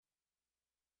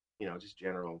just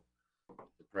general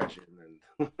depression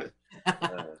and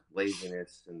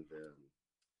laziness, and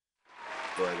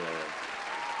but I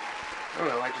don't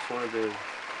know. I just wanted to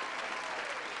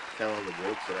tell all the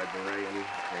jokes that I've been writing,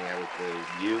 hang out with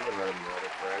you and other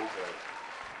friends.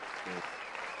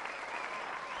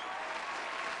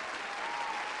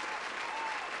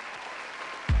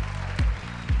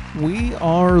 We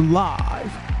are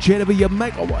live,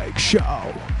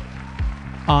 TheJWMegawegShow.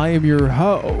 I am your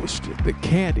host, the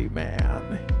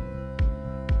Candyman.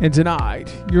 And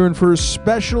tonight, you're in for a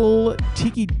special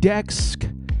Tiki Desk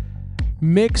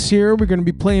mix here. We're going to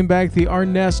be playing back the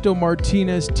Ernesto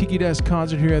Martinez Tiki Desk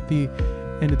concert here at the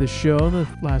end of the show, the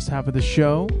last half of the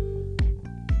show.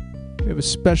 We have a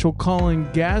special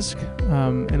call-in guest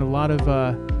and a lot of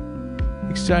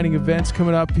exciting events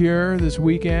coming up here this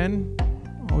weekend.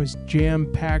 Always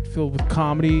jam-packed, filled with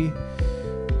comedy,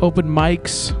 open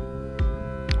mics,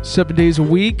 7 days a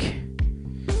week.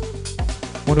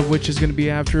 One of which is going to be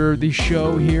after the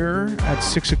show here at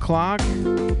 6 o'clock.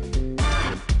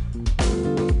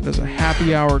 There's a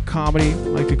happy hour comedy, I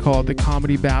like to call it the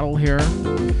comedy battle here.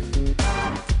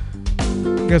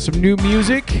 We got some new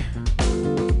music,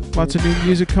 lots of new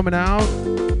music coming out,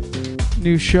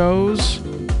 new shows,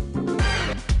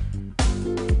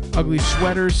 ugly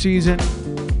sweater season,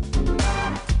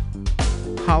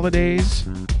 holidays,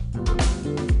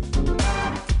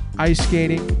 ice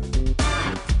skating,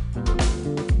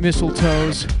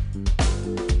 mistletoes,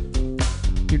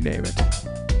 you name it.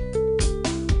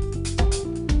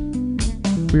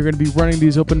 We're going to be running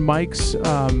these open mics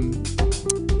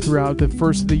throughout the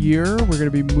first of the year. We're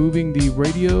going to be moving the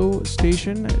radio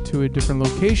station to a different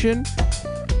location.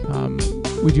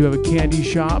 We do have a candy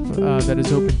shop that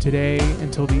is open today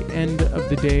until the end of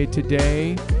the day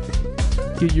today.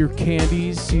 Get your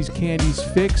candies, these candies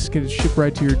fixed, get it shipped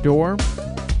right to your door.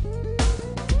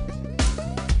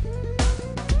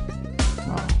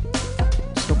 Wow,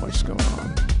 so much going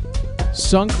on.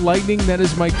 Sunk Lightning, that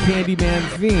is my Candyman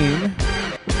theme.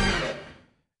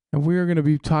 And we're going to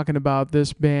be talking about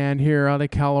this band here out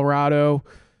of Colorado.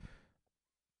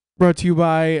 Brought to you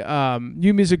by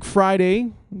New Music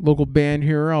Friday, local band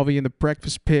here. I'll be in the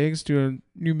Breakfast Pigs doing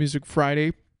New Music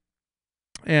Friday.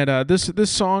 And this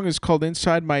song is called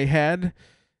Inside My Head.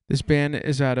 This band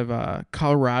is out of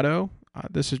Colorado.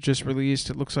 This is just released.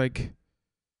 It looks like,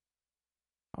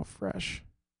 how fresh.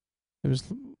 It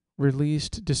was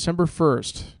released December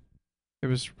 1st. It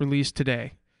was released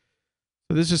today.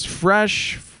 So this is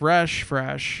fresh.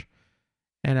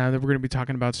 And then we're going to be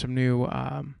talking about some new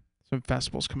some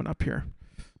festivals coming up here.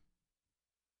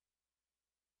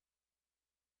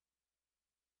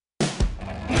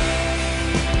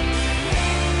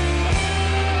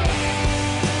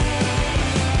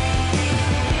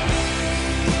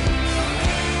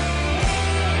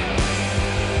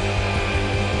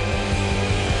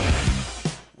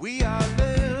 We are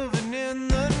living in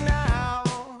the now,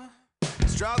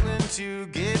 struggling to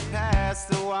get past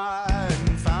the why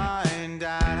and find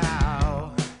out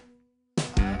how.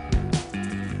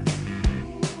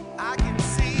 I can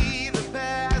see the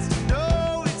past,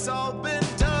 know it's all been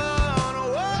done.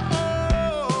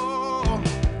 Whoa,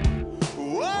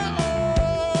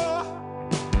 whoa.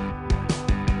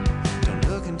 Don't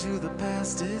look into the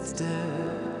past, it's dead.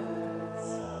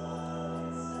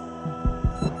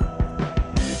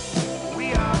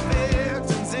 We are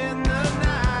victims in the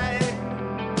night,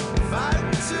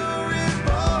 fighting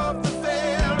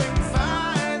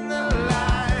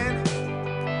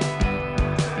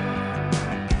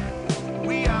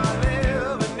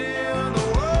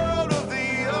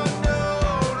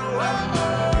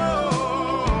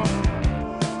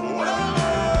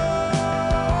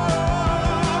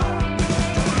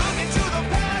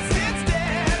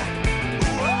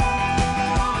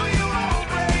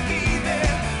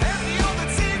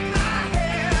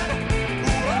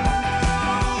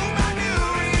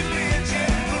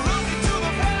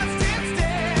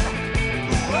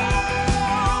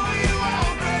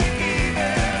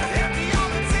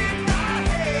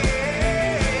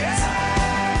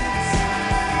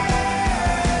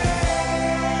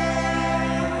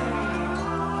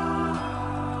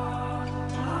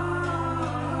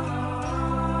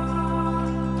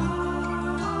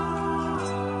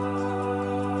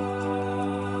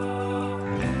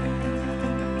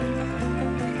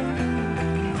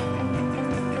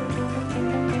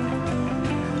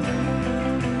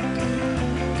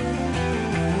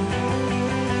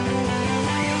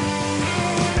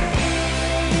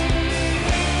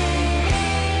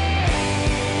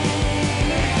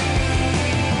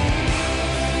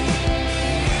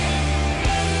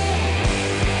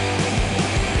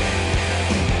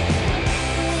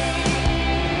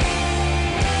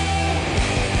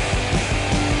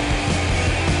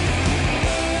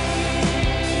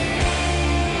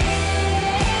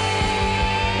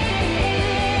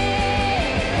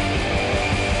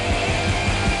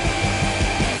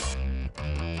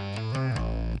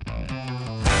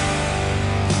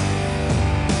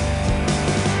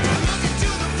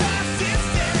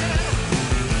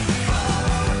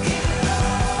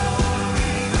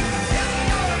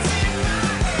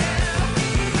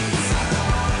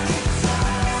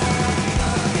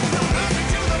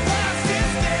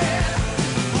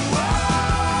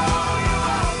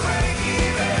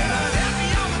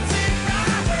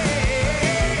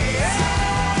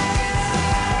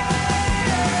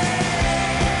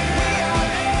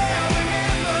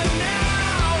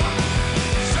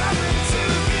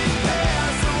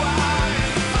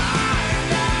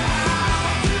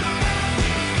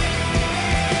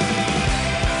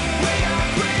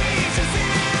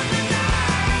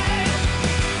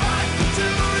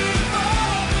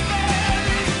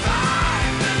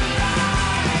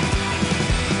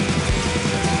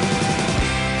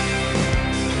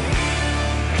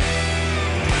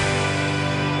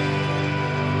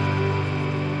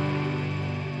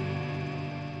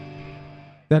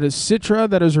That is Citra.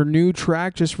 That is her new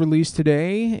track just released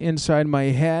today, Inside My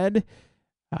Head.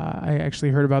 I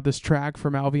actually heard about this track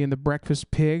from Alvy and the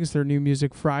Breakfast Pigs, their new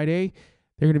Music Friday.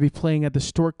 They're going to be playing at the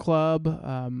Stork Club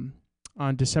on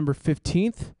December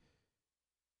 15th,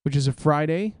 which is a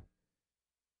Friday.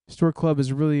 Stork Club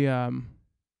is really a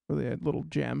little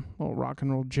jam, a little rock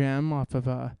and roll jam off of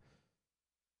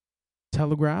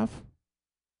Telegraph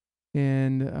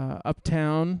in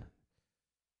Uptown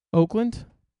Oakland.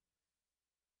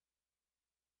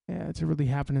 Yeah, it's a really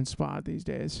happening spot these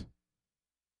days.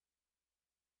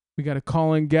 We got a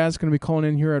call-in guest going to be calling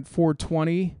in here at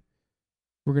 4:20.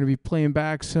 We're going to be playing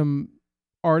back some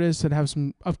artists that have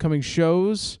some upcoming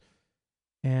shows.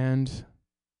 And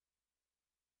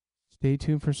stay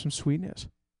tuned for some sweetness.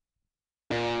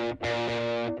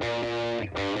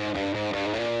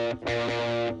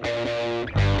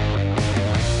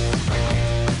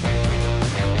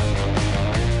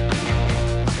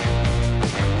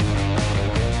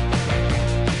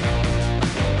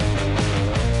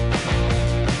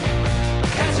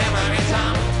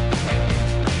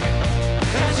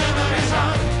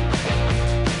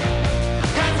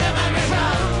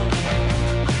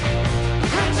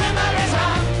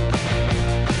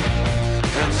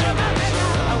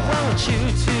 You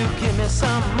to give me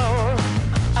some more.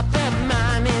 I bet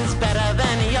mine is better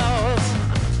than yours.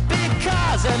 Big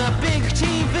cars and a big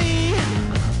TV,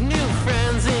 new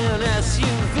friends in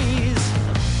SUVs.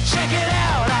 Check it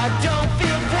out, I don't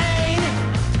feel pain.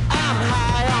 I'm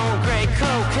high on great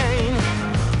cocaine.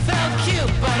 Felt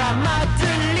cute, but I might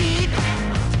delete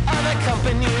other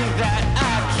company that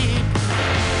I keep.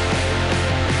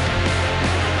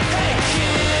 Hey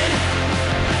kid,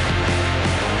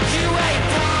 you ain't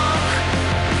punk.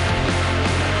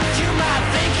 You might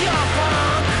think you're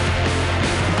punk.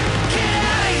 Get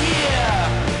out of here.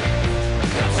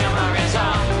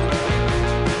 Consumerism.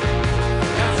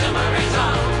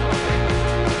 Consumerism.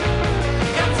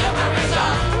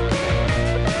 Consumerism.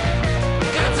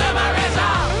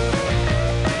 Consumerism.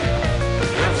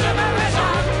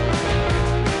 Consumerism.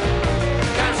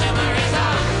 Consumerism.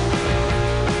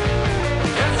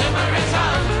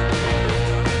 Consumerism.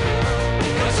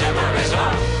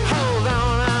 Consumerism. Hold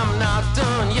on, I'm not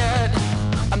done yet.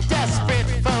 I'm desperate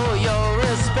for your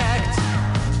respect.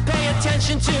 Pay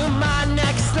attention to my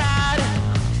next slide.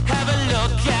 Have a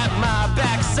look at my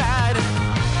backside.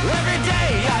 Every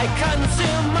day I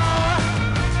consume more.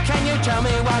 Can you tell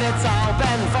me what it's all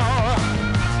been for?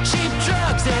 Cheap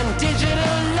drugs and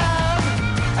digital love.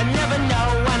 I never know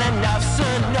when enough's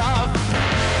enough.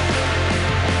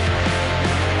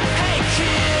 Hey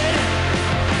kid,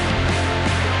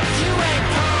 you ain't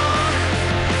punk.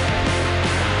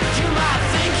 You might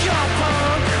think you're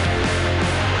punk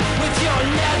with your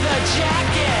leather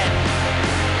jacket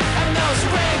and those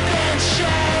ray-ban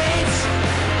shades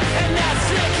and that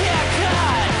slick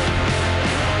haircut.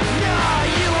 No,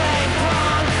 you ain't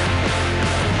punk.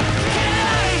 Get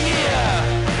out of here.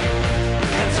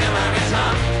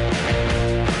 Consumerism.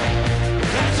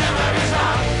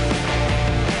 Consumerism.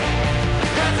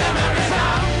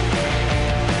 Consumerism.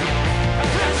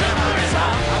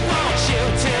 Consumerism. I want you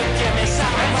to give me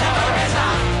some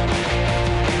consumerism.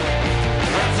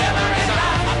 Consumerism.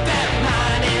 I bet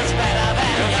mine is better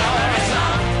than yours.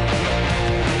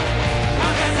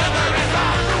 Consumerism.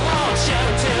 I want you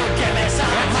to give me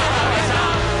some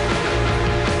consumerism.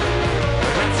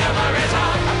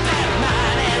 Consumerism. I bet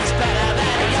mine is better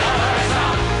than yours.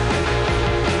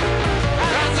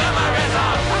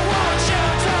 Consumerism. I want you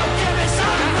to give me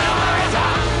some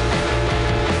consumerism.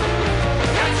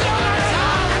 Consumerism.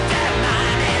 I bet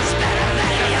mine is better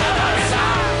than yours.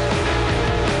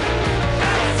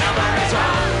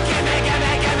 Consumerism. Give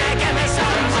me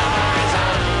some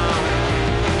consumerism.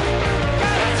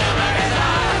 Consumerism.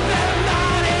 I bet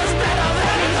mine is better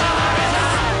than yours.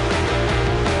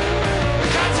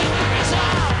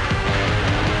 Consumerism.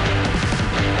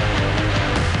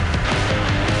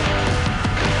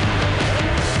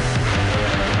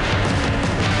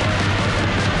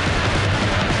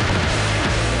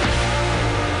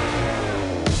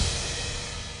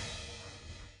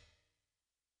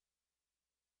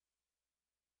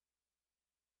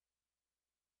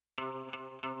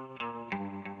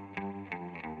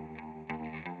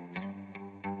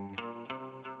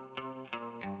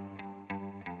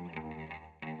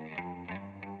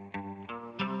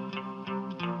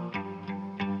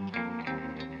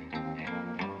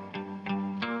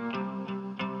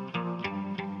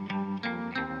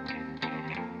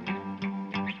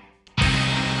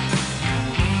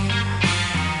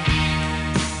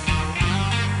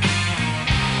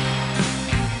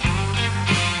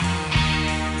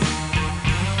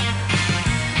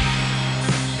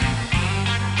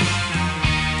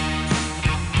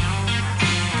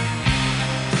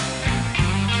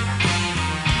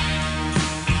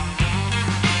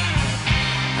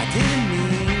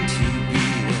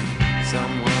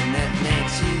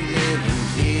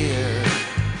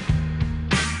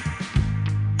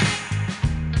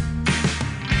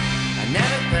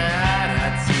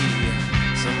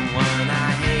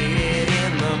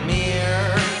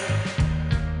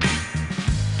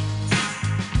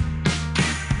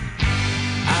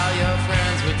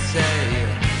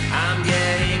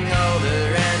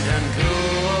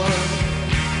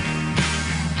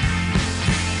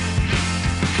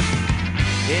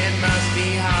 It must be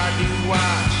hard to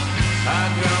watch a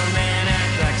grown man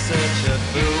act like such a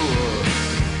fool.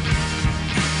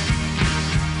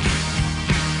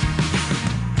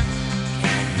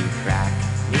 Can you crack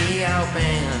me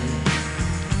open?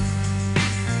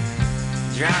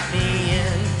 Drop me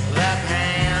in the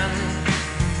pan.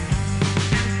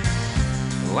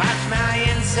 Watch my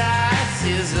insides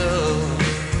sizzle.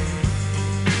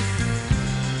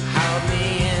 Hold me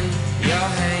in your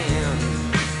hand.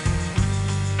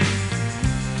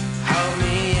 Hold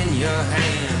me in your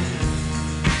hand.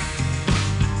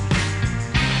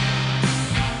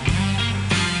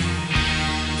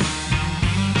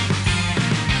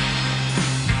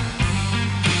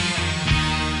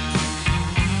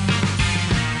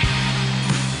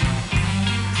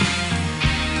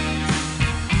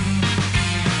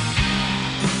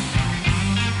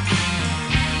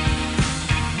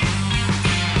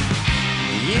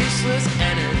 Useless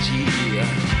energy,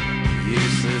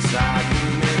 useless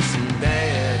arguments in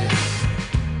bed.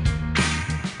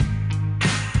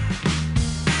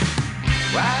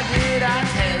 Why did I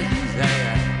tell you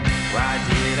that? Why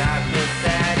did I put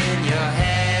that in your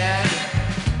head?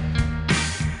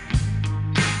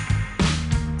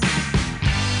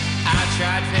 I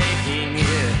tried faking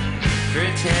it,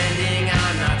 pretending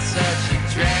I'm not such a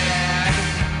drag.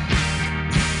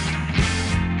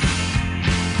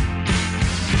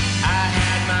 I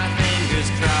had my fingers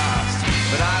crossed,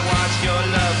 but I watched your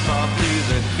love fall through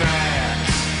the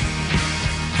cracks.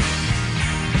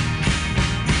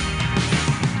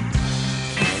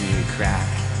 Can you crack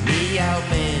me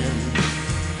open?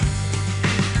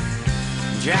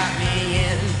 Drop me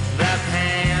in the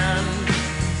pan.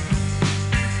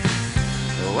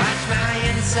 Watch my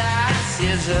insides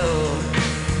sizzle.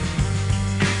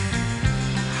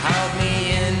 Hold me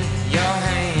in your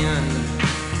hand.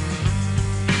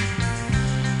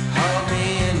 Hold me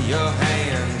in your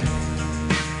hand.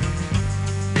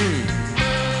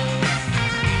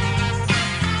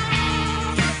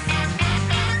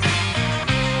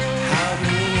 Hold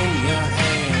me in your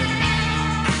hand.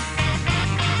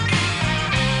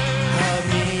 Hold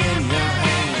me in your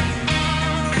hand.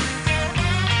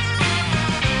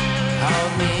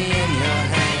 Hold me in your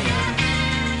hand.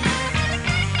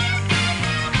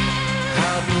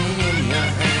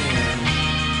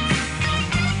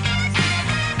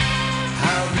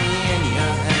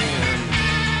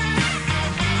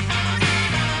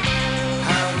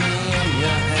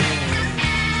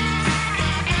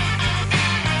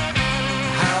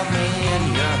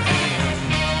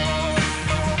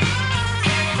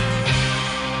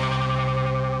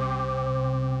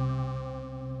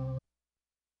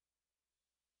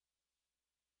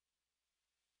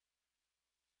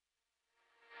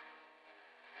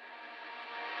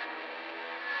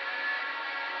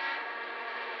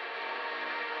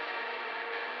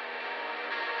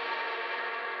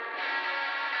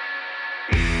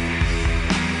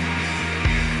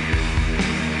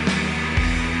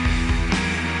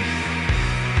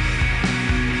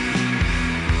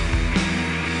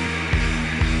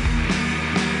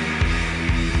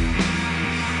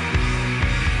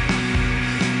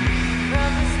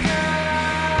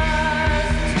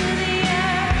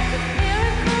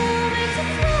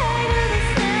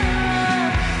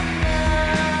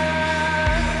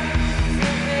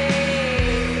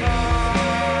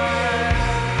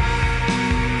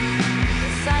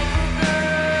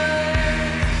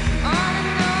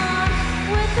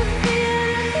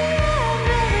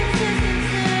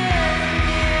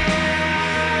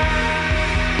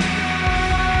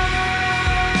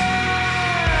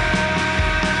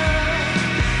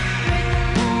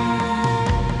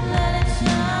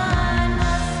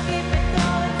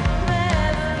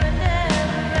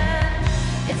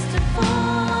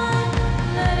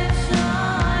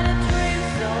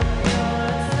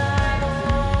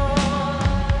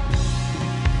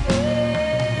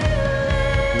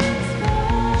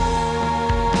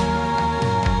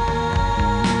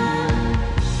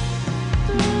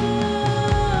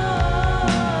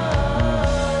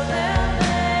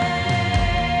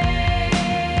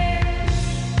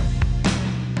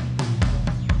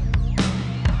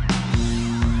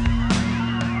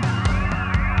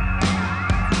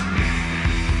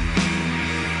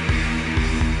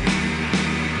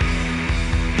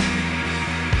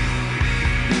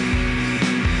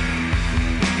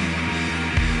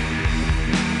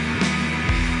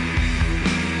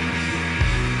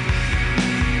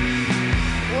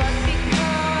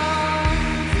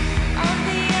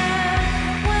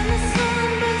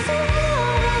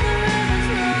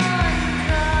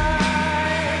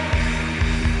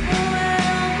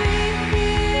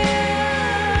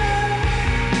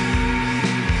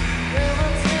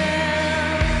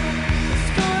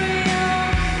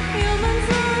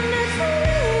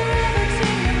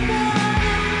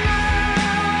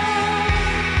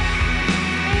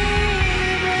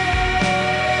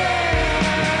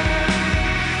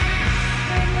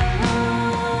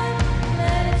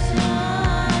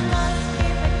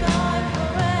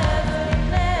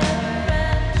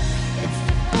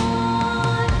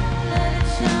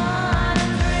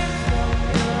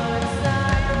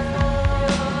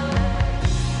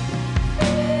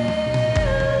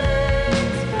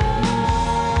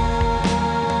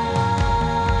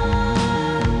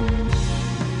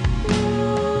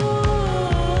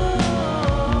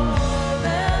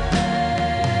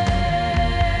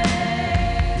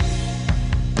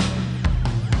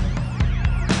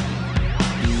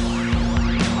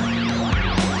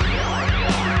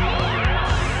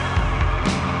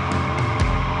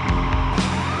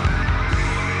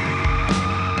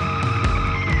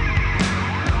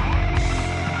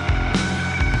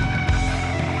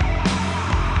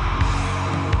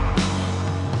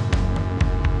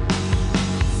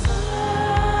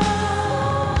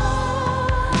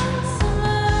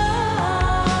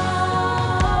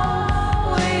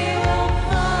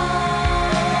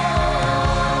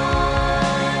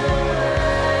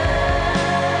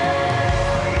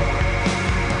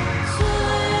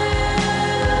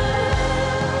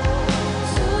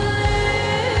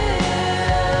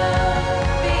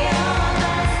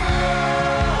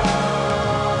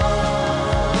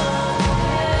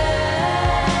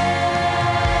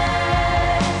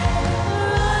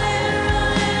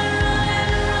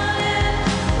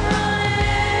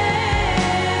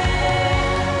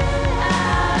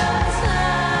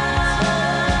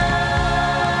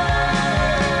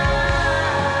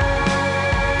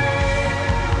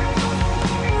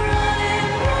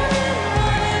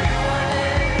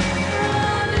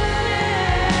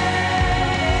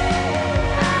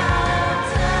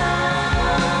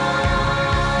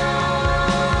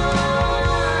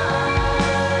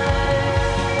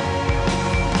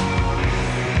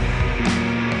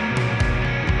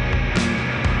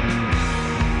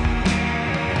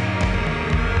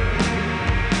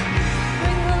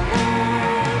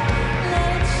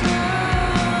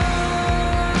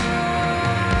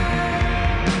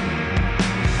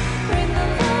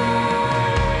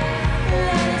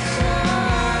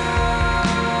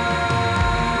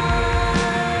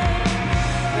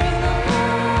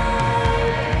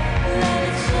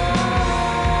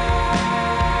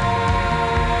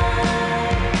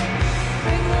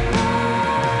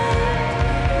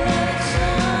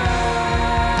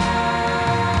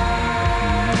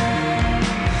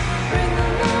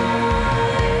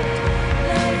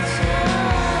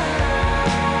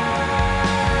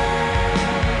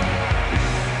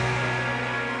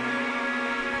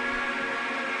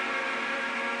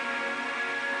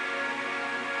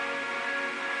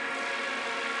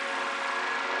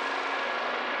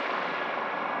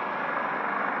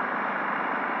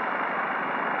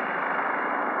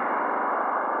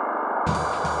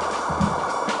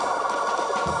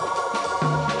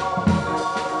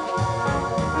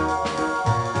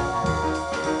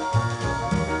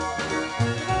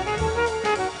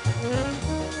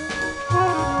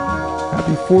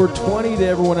 420 to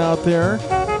everyone out there.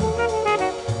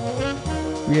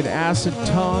 We had Acid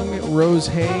Tongue, Rose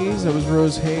Hayes. That was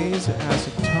Rose Hayes,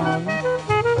 Acid Tongue.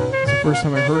 It's the first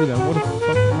time I heard of them. What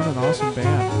an awesome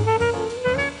band.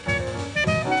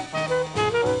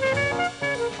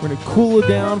 We're going to cool it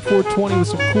down, 420, with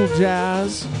some cool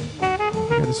jazz. We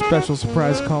got a special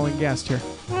surprise calling guest here.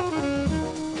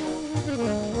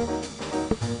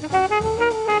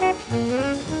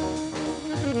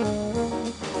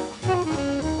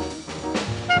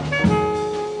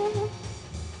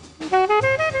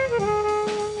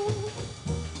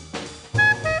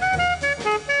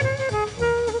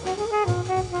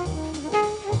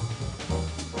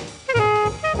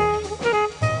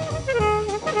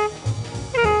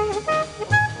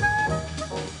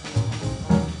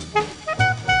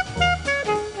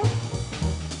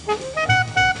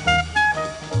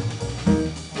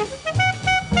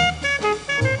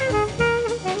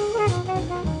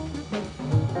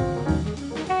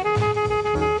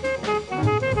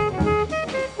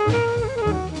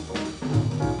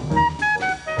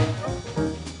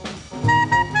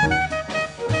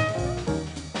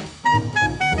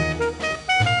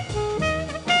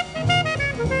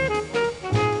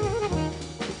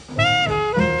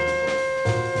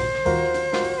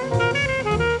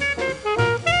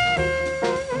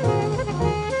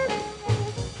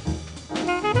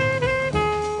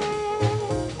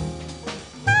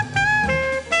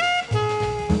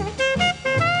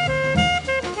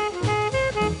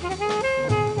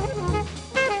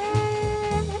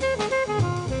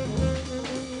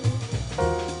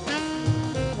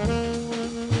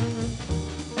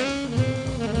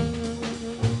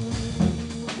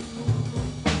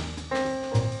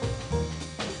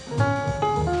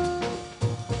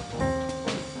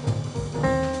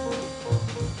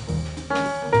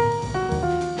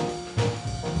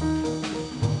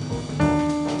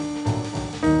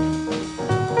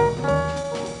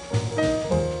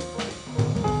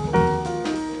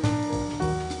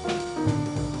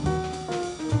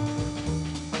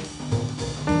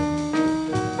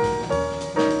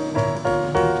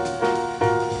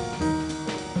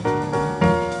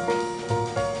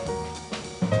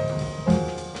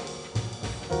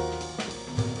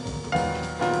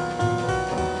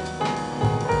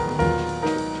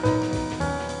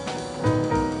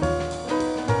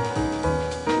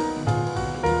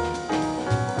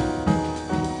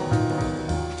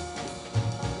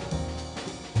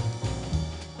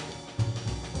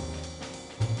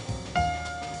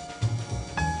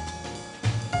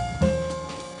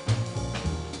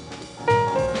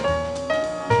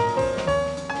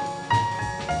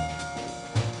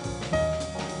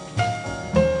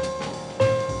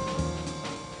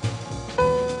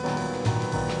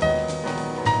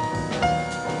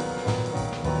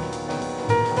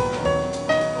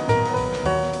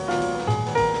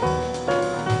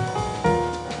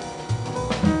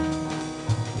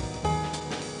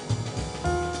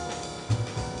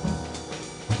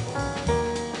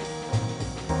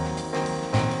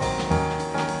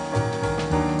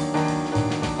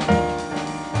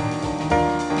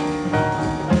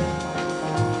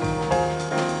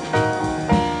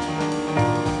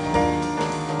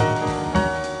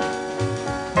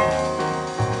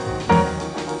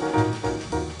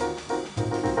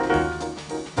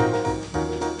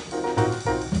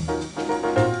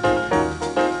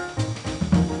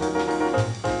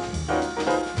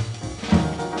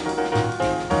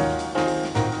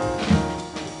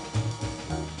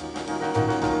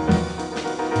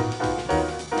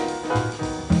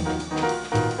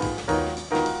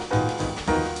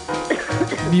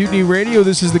 Mutiny Radio,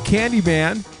 this is the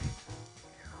Candyman.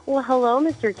 Well, hello,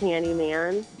 Mr.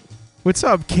 Candyman. What's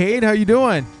up, Kate? How you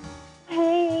doing?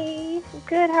 Hey,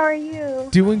 good. How are you?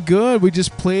 Doing good. We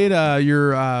just played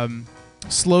your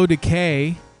Slow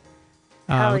Decay.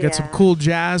 We got some cool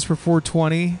jazz for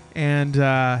 420,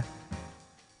 and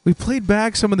we played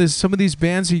back some of these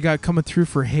bands that you got coming through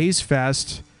for Haze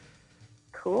Fest.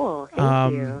 Cool.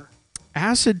 Thank you.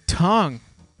 Acid Tongue.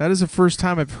 That is the first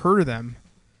time I've heard of them.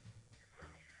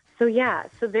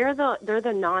 So they're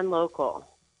the non-local.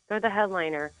 They're the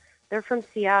headliner. They're from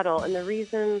Seattle, and the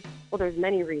reason, well, there's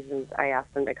many reasons I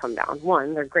asked them to come down.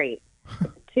 One, they're great.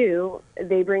 Two,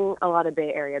 they bring a lot of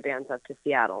Bay Area bands up to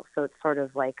Seattle, so it's sort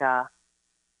of like a,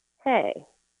 hey,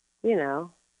 you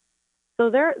know.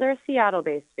 So they're a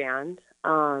Seattle-based band.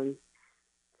 So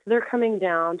they're coming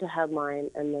down to headline,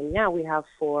 and then we have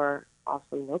 4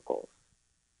 awesome locals.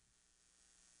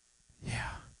 Yeah.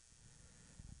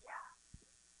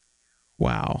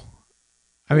 Wow.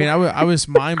 I mean, I was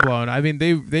mind blown. I mean,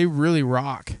 they really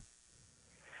rock.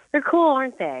 They're cool,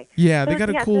 aren't they? Yeah, so they got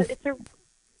a cool.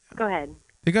 Go ahead.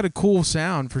 They got a cool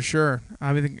sound for sure.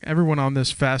 I think everyone on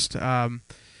this fest, they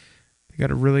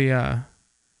got a really,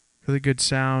 really good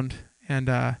sound.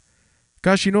 And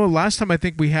gosh, last time I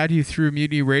think we had you through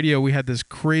Mutiny Radio, we had this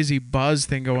crazy buzz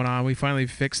thing going on. We finally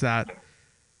fixed that.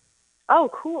 Oh,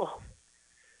 cool.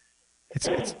 It's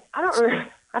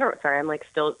Sorry, I'm like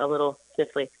still a little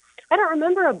sniffly. I don't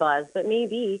remember a buzz, but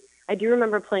maybe I do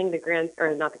remember playing the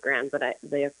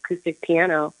acoustic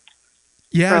piano.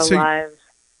 Yeah, for a live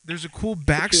there's a cool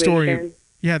backstory. situation.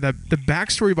 Yeah, the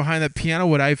backstory behind that piano,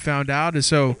 what I found out is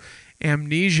so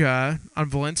Amnesia on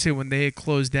Valencia, when they had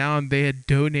closed down, they had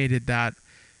donated that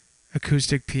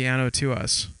acoustic piano to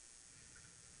us.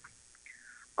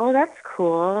 Oh, that's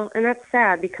cool. And that's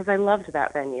sad because I loved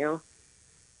that venue.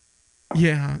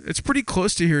 Yeah, it's pretty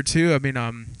close to here too. I mean,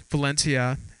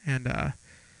 Valencia and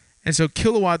so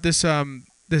Kilowatt. This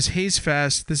Haze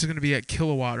Fest. This is going to be at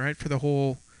Kilowatt, right, for the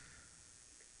whole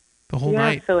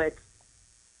night. So it's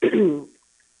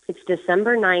it's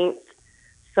December 9th.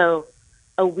 So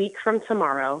a week from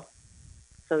tomorrow.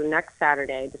 So next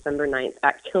Saturday, December 9th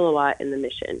at Kilowatt in the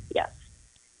Mission. Yes,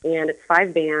 and it's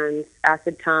 5 bands.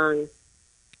 Acid Tongue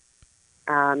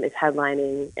is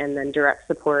headlining, and then direct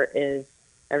support is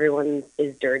Everyone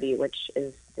is Dirty, which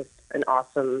is just an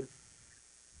awesome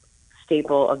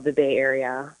staple of the Bay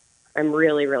Area. I'm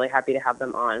really, really happy to have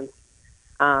them on.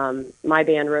 My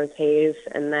band, Rose Hayes,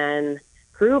 and then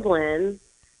Grublin,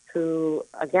 who,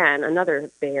 again,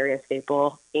 another Bay Area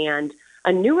staple, and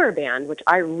a newer band, which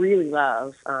I really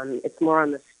love. It's more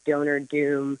on the stoner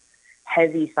doom,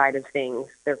 heavy side of things.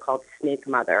 They're called Snake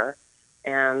Mother.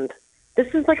 And this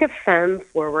is like a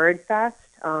femme-forward fest.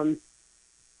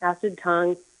 Acid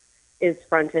Tongue is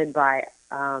fronted by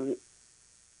a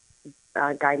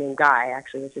guy named Guy,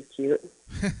 actually, which is cute.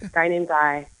 Guy named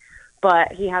Guy.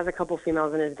 But he has a couple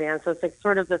females in his band. So it's like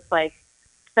sort of this like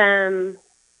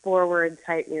femme-forward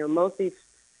type, mostly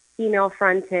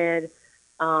female-fronted.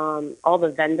 All the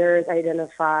vendors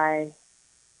identify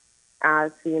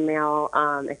as female,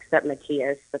 except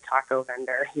Matthias, the taco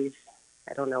vendor.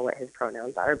 I don't know what his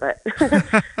pronouns are, but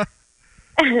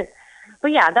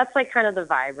but yeah, that's like kind of the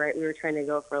vibe, right? We were trying to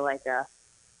go for like a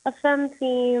femme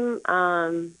theme,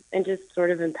 and just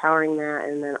sort of empowering that,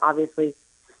 and then obviously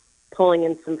pulling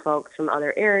in some folks from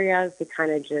other areas to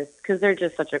kind of just, because they're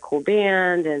just such a cool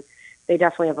band, and they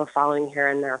definitely have a following here,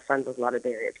 and they're friends with a lot of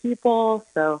Bay Area people.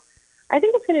 So I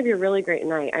think it's going to be a really great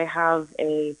night. I have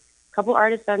a couple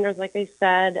artist vendors, like I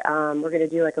said. We're going to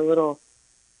do like a little,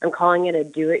 I'm calling it a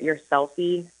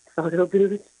do-it-yourselfy photo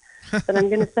booth that I'm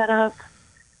going to set up.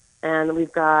 And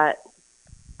we've got,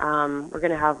 we're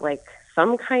going to have like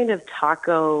some kind of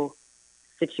taco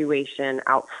situation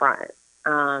out front.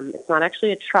 It's not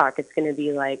actually a truck. It's going to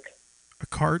be like a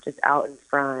cart just out in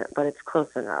front, but it's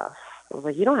close enough. I was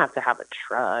like, you don't have to have a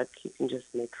truck. You can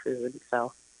just make food.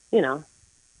 So,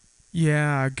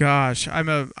 Yeah, gosh, I'm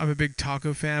a big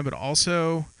taco fan, but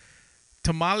also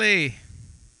tamale.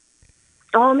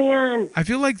 Oh man, I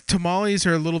feel like tamales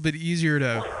are a little bit easier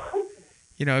to,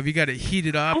 if you got to heat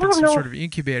it up I in don't some know. sort of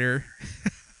incubator.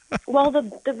 Well,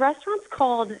 the restaurant's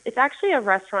called, it's actually a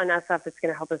restaurant in SF that's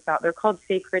going to help us out. They're called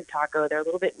Sacred Taco. They're a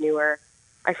little bit newer.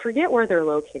 I forget where they're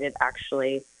located,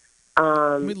 actually.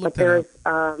 But there's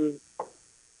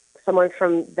someone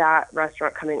from that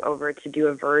restaurant coming over to do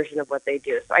a version of what they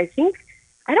do. So I don't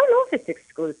know if it's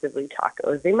exclusively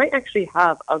tacos. They might actually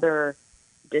have other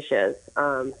dishes.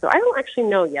 So I don't actually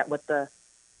know yet what the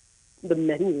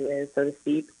menu is, so to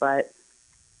speak, but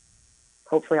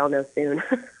hopefully I'll know soon.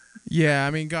 Yeah,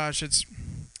 I mean, gosh,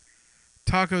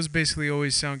 tacos basically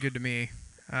always sound good to me.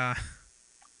 I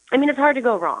mean, it's hard to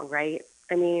go wrong, right?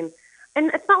 I mean,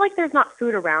 and it's not like there's not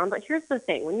food around, but here's the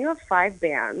thing. When you have 5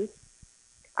 bands,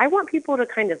 I want people to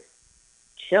kind of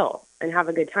chill and have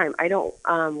a good time. I don't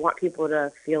want people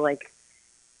to feel like,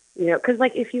 because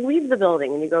like if you leave the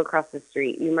building and you go across the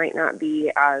street, you might not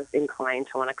be as inclined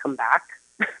to want to come back,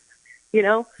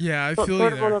 Yeah, I so feel it's you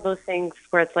sort of there. one of those things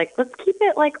where it's like, let's keep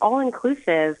it like all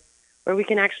inclusive, where we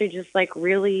can actually just like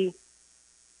really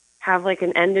have like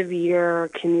an end of year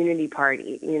community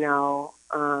party,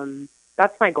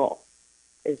 that's my goal,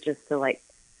 is just to like,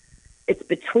 it's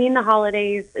between the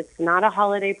holidays. It's not a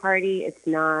holiday party. It's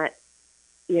not,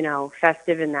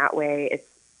 festive in that way. It's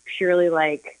purely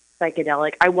like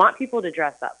psychedelic. I want people to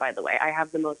dress up, by the way. I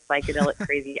have the most psychedelic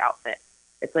crazy outfit.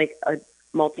 It's like a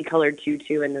multicolored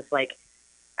tutu and this like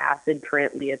acid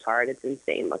print leotard. It's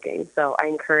insane looking. So I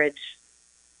encourage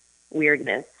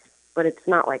weirdness, but it's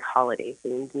not like holiday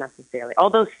themed necessarily.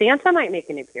 Although Santa might make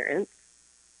an appearance.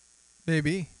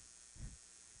 Maybe.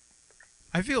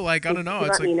 I feel like, I don't know. He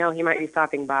It's let me like know he might be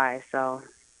stopping by. So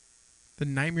the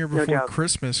nightmare No before joke.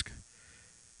 Christmas.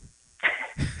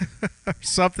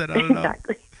 Something, I don't know.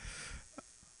 Exactly.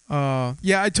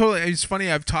 Yeah, I totally. It's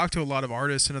funny. I've talked to a lot of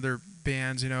artists and other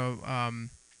bands.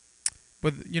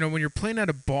 But when you're playing at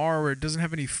a bar where it doesn't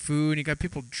have any food, and you got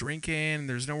people drinking, and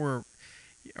there's nowhere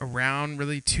around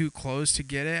really too close to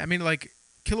get it. I mean, like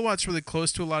Kilowatt's really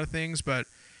close to a lot of things, but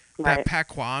that Right.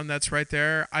 Paquan that's right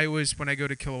there, when I go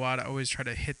to Kilowatt, I always try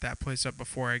to hit that place up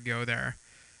before I go there,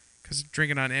 because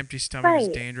drinking on an empty stomach is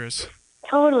Right. dangerous.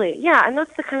 Totally. Yeah, and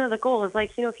that's the kind of the goal is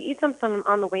like, if you eat something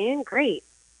on the way in, great.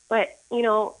 But,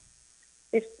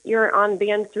 if you're on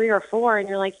band 3 or 4 and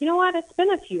you're like, you know what, it's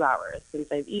been a few hours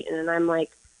since I've eaten and I'm like,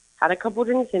 had a couple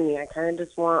drinks in me. I kind of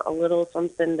just want a little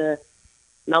something to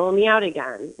mellow me out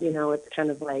again. It's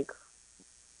kind of like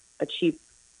a cheap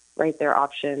right there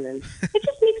option. And it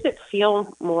just makes it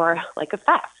feel more like a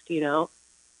fest,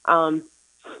 I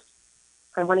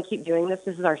want to keep doing this.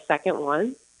 This is our second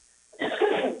one.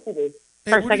 Hey,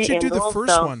 Our where did second you do the annual,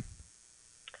 first so- one?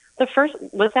 The first,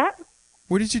 what's that?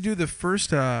 Where did you do the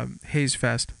first Haze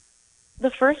Fest?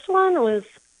 The first one was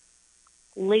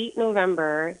late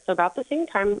November, so about the same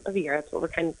time of year. That's what we're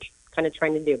kind of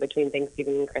trying to do between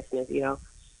Thanksgiving and Christmas,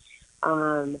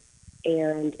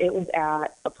 And it was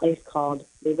at a place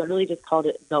they literally just called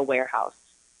it The Warehouse.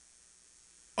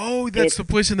 Oh, that's the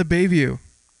place in the Bayview.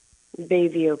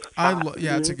 Bayview.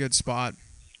 Yeah, it's a good spot.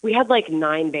 We had like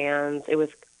 9 bands. It was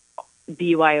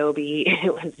BYOB.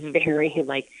 It was very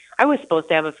I was supposed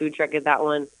to have a food truck at that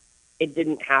one. It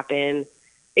didn't happen.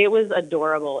 It was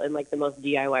adorable in like the most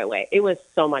DIY way. It was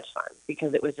so much fun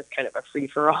because it was just kind of a free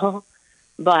for all.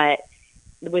 But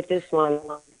with this one,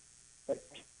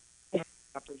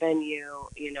 proper venue,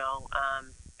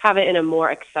 have it in a more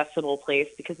accessible place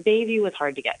because Bayview was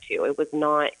hard to get to.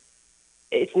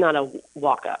 It's not a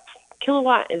walk up.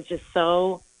 Kilowatt is just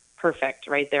so perfect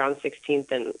right there on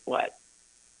 16th and what?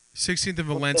 16th and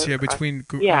Valencia, between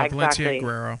Yeah, Valencia exactly. and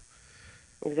Guerrero.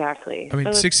 Exactly. I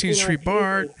mean, So 16th Street it's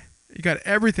Bar, easy. you got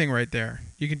everything right there.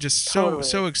 You can just Totally.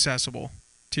 so accessible,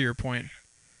 to your point.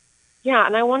 Yeah,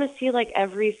 and I want to see like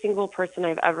every single person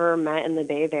I've ever met in the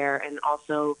Bay there, and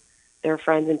also their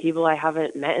friends and people I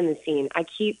haven't met in the scene. I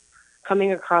keep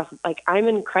coming across, I'm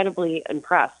incredibly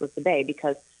impressed with the Bay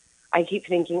because I keep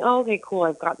thinking, oh, okay, cool,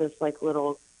 I've got this like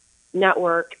little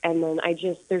network, and then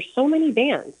there's so many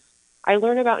bands. I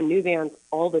learn about new bands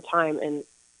all the time, and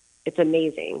it's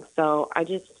amazing. So I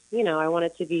just, I want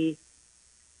it to be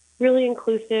really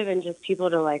inclusive and just people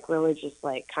to like really just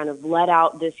like kind of let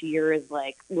out this year is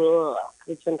like, ugh.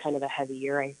 It's been kind of a heavy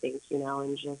year, I think,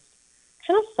 and just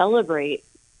kind of celebrate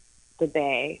the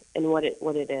Bay and what it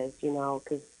is,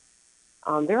 because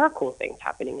there are cool things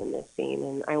happening in this scene,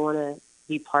 and I want to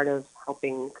be part of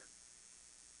helping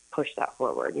push that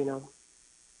forward,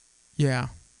 Yeah.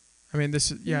 I mean,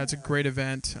 it's a great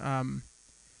event. I'm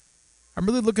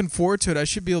really looking forward to it. I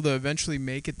should be able to eventually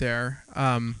make it there.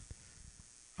 I'm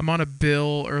on a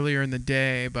bill earlier in the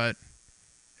day, but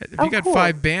if you got cool.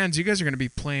 5 bands, you guys are going to be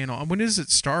playing all. When does it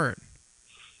start?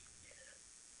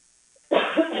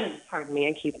 Pardon me,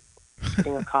 I keep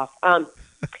getting a cough.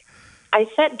 I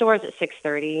set doors at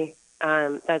 6:30.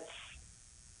 That's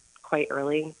quite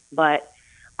early, but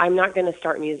I'm not going to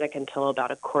start music until about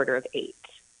 7:45,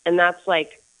 and that's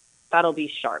that'll be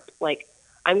sharp.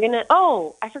 I'm gonna.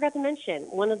 Oh, I forgot to mention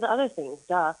one of the other things.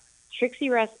 Trixie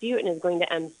Rasputin is going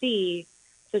to MC,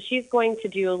 so she's going to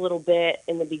do a little bit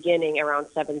in the beginning around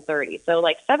 7:30. So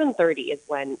 7:30 is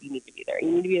when you need to be there.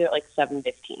 You need to be there at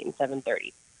 7:15,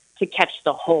 7:30 to catch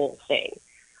the whole thing.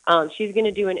 She's going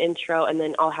to do an intro, and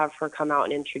then I'll have her come out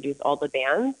and introduce all the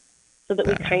bands so that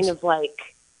we kind of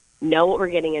know what we're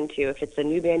getting into. If it's a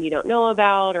new band you don't know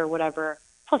about or whatever.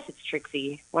 Plus, it's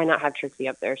Trixie. Why not have Trixie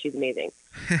up there? She's amazing.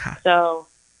 So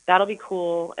that'll be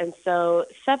cool. And so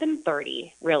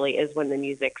 7:30 really is when the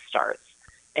music starts,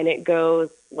 and it goes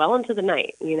well into the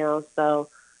night. So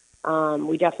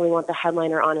we definitely want the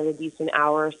headliner on at a decent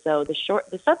hour. So the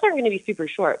sets aren't going to be super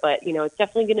short, but it's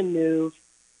definitely going to move.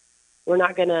 We're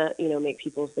not going to make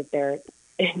people sit there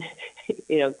and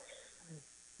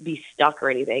be stuck or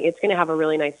anything. It's going to have a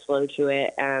really nice flow to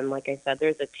it. And like I said,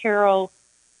 there's a tarot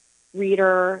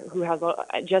reader who has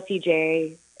Jessie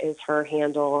J is her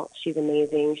handle. She's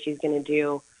amazing. She's going to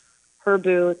do her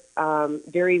booth,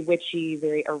 very witchy,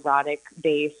 very erotic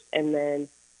based. And then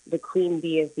the Queen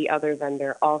Bee is the other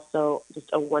vendor, also just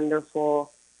a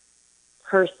wonderful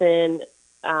person.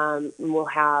 We'll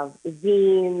have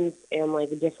zines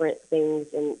and different things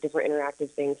and different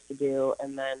interactive things to do.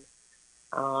 And then,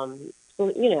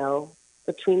 so,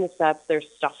 between the sets, there's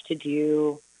stuff to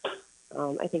do.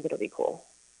 I think it'll be cool.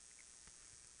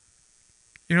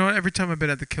 You know what? Every time I've been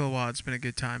at the Kilowatt, it's been a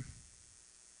good time.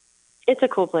 It's a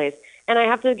cool place. And I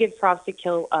have to give props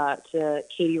to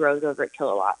Katie Rose over at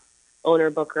Kilowatt, owner,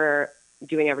 booker,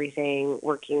 doing everything,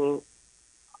 working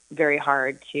very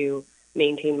hard to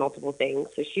maintain multiple things.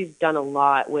 So she's done a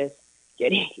lot with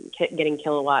getting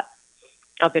Kilowatt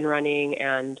up and running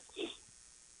and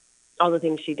all the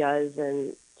things she does,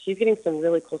 and she's getting some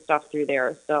really cool stuff through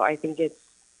there. So I think it's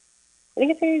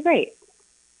going to be great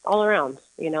all around,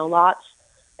 lots.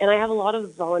 And I have a lot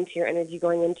of volunteer energy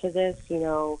going into this.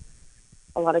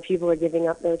 A lot of people are giving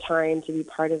up their time to be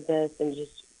part of this and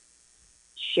just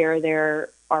share their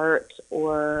art,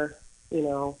 or,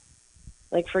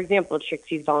 like, for example,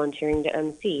 Trixie's volunteering to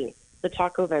MC. The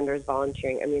taco vendor's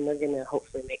volunteering. I mean, they're going to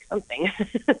hopefully make something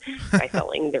by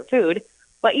selling their food.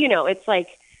 But, it's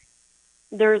like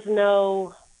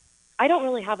I don't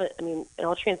really have in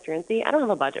all transparency, I don't have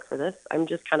a budget for this. I'm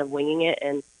just kind of winging it.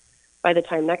 And by the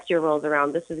time next year rolls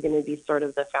around, this is going to be sort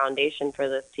of the foundation for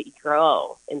this to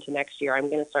grow into next year. I'm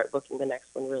going to start booking the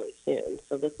next one really soon.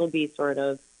 So this will be sort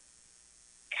of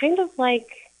kind of like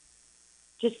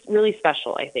just really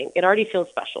special, I think. It already feels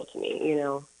special to me,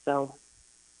 so.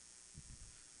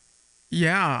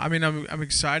 Yeah, I'm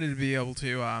excited to be able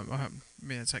to,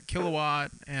 it's at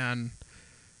Kilowatt, and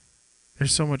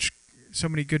there's so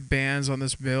many good bands on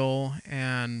this bill,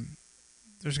 and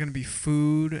there's going to be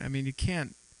food. You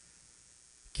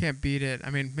can't beat it.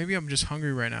 Maybe I'm just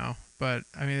hungry right now, but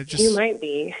it just... You might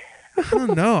be. I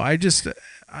don't know.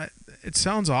 It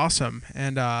sounds awesome.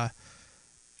 And I'm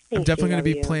definitely going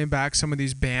to be playing back some of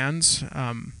these bands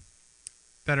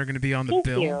that are going to be on the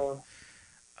bill.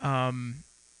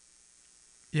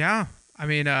 Yeah.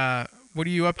 What are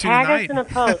you up to tonight? Tag us in a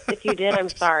post. If you did, I'm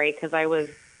sorry, because I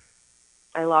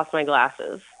lost my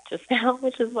glasses just now,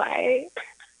 which is why.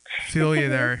 Feel you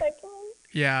there.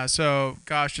 Yeah, so,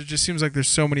 gosh, it just seems like there's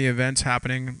so many events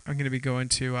happening. I'm going to be going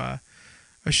to a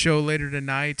show later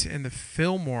tonight in the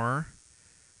Fillmore.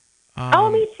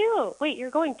 Me too. Wait,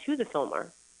 you're going to the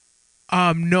Fillmore?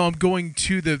 No, I'm going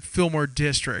to the Fillmore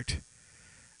District.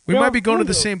 We might be going to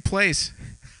the same place.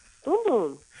 Boom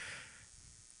Boom.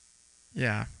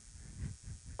 Yeah.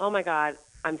 Oh, my God.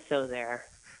 I'm so there.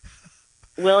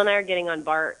 Will and I are getting on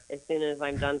BART as soon as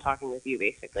I'm done talking with you,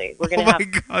 basically. We're going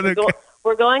to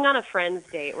We're going on a friend's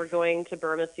date. We're going to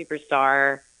Burma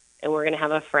Superstar, and we're going to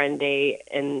have a friend date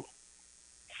and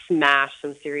smash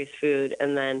some serious food.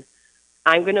 And then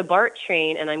I'm going to BART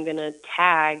train, and I'm going to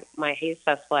tag my Haze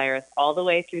Fest flyers all the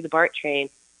way through the BART train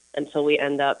until we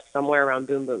end up somewhere around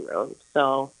Boom Boom Room.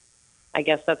 So I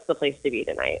guess that's the place to be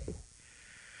tonight.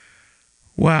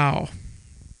 Wow.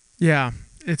 Yeah,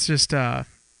 it's just...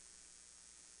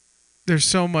 there's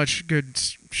so much good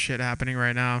shit happening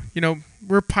right now.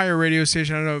 We're a pirate radio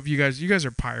station. I don't know if you guys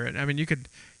are pirate.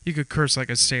 You could curse like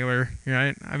a sailor,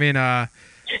 right?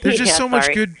 There's just so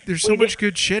much good. There's so much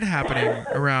good shit happening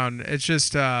around. It's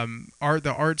just the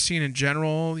art scene in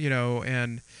general,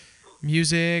 and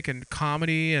music and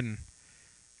comedy, and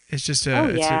it's just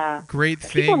it's a great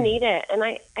thing. People need it, and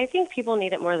I think people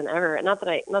need it more than ever. Not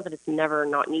that it's never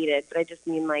not needed, but I just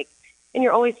mean and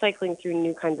you're always cycling through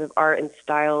new kinds of art and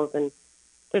styles, and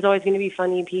there's always going to be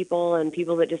funny people and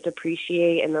people that just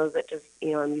appreciate, and those that just,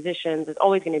 are musicians. There's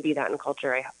always going to be that in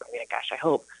culture. I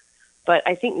hope. But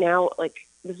I think now,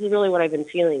 this is really what I've been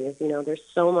feeling is, there's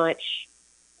so much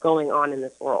going on in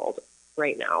this world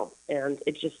right now. And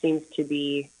it just seems to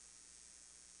be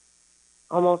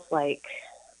almost like,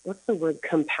 what's the word,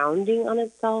 compounding on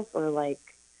itself, or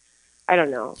I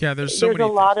don't know. Yeah, there's a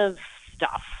lot of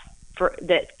stuff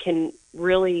that can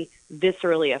really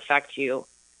viscerally affect you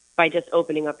by just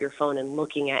opening up your phone and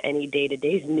looking at any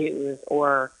day-to-day news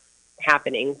or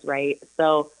happenings, right?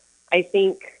 So I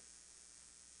think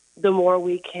the more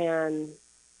we can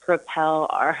propel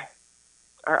our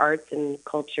arts and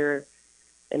culture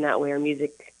in that way, our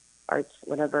music, arts,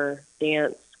 whatever,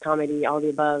 dance, comedy, all the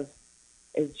above,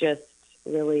 is just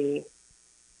really,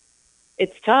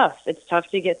 it's tough. It's tough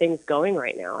to get things going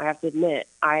right now. I have to admit,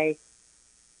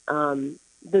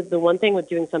 the one thing with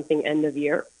doing something end of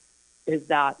year is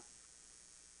that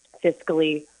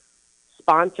fiscally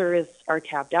sponsors are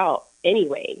tapped out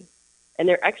anyway, and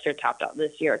they're extra tapped out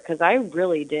this year, because I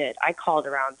really did. I called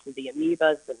around to the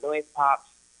Amoebas, the Noise Pops,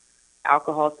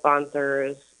 alcohol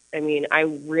sponsors. I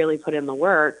really put in the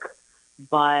work,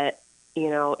 but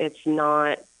it's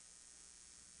not.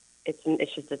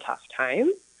 It's just a tough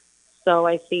time. So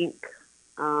I think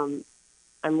I'm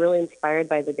really inspired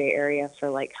by the Bay Area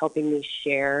for helping me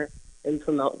share and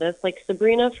promote this.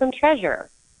 Sabrina from Treasure,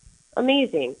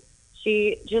 amazing.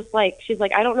 She's like,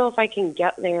 I don't know if I can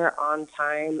get there on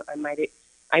time. I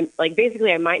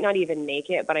might not even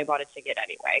make it, but I bought a ticket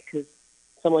anyway because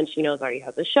someone she knows already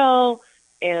has a show,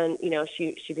 and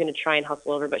she's going to try and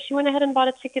hustle over, but she went ahead and bought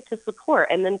a ticket to support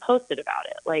and then posted about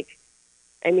it. Like,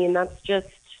 I mean, that's just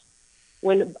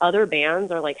when other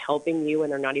bands are like helping you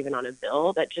and they're not even on a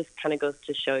bill. That just kind of goes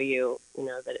to show you,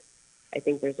 that I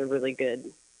think there's a really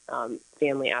good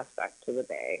family aspect to the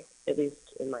Bay, at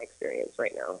least in my experience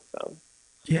right now. So.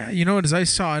 Yeah,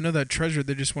 as I know that Treasure,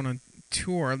 they just went on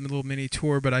tour, a little mini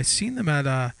tour, but I seen them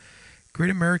at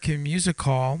Great American Music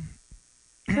Hall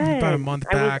about a month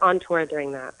back. I was on tour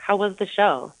during that. How was the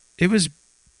show? It was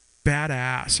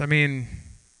badass. I mean,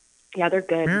 yeah, they're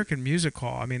good. American Music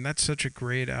Hall. I mean, that's such a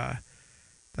great.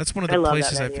 That's one of the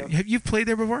places have you played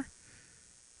there before?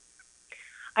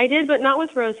 I did, but not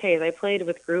with Rose Hayes. I played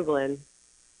with Grublin.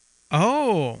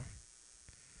 Oh.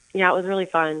 Yeah, it was really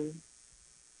fun.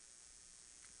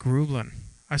 Grublin.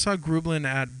 I saw Grublin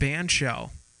at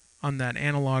Bandshell on that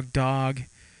Analog Dog.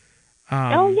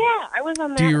 Oh yeah, I was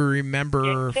on that. Do you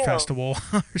remember festival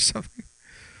or something?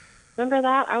 Remember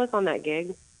that? I was on that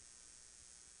gig.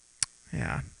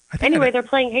 Yeah. Anyway, they're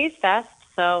playing Hayes Fest,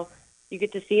 so you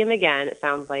get to see him again, it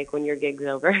sounds like, when your gig's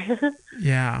over.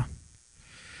 Yeah.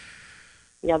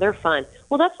 Yeah, they're fun.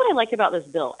 Well, that's what I like about this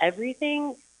bill.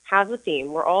 Everything has a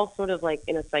theme. We're all sort of like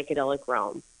in a psychedelic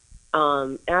realm.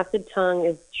 Acid Tongue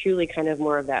is truly kind of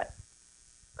more of that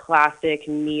classic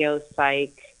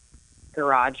neo-psych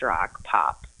garage rock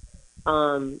pop.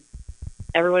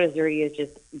 Everyone is Dirty is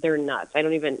just, they're nuts.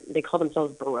 They call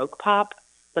themselves Baroque pop,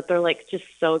 but they're like just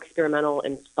so experimental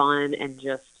and fun and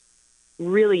just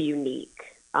really unique.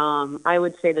 I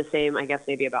would say the same, I guess,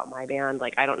 maybe about my band.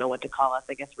 Like, I don't know what to call us.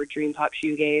 I guess we're dream pop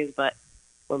shoegaze, but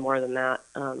we're more than that.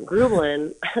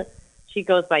 Grublin, she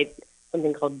goes by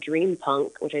something called dream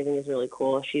punk, which I think is really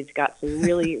cool. She's got some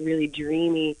really, really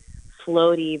dreamy,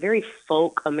 floaty, very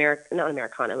folk not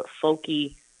Americana, but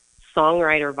folky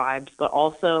songwriter vibes, but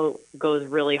also goes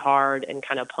really hard and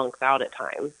kind of punks out at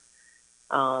times.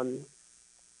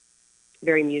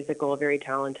 Very musical, very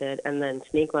talented. And then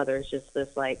Snake Mother is just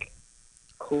this like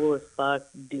cool as fuck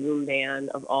doom band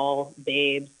of all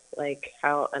babes. Like,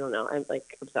 I don't know, I'm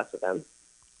like obsessed with them.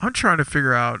 I'm trying to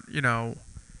figure out,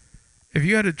 if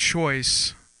you had a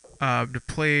choice to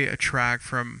play a track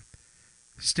from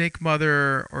Snake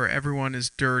Mother or Everyone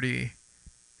is Dirty,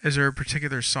 is there a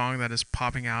particular song that is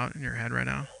popping out in your head right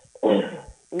now?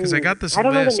 Because I got this list. I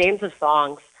don't know the names of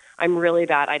songs. I'm really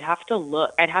bad. I'd have to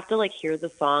look. I'd have to like hear the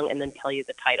song and then tell you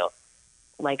the title.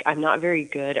 Like, I'm not very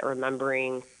good at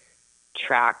remembering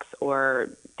tracks or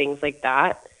things like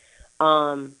that. But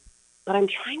I'm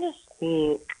trying to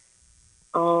think.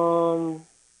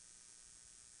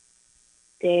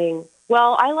 Dang.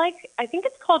 Well, I think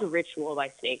it's called Ritual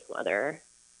by Snake Mother.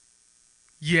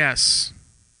 Yes.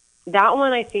 That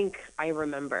one I think I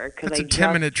remember because I just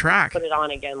 10-minute track. Put it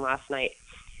on again last night.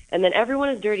 And then Everyone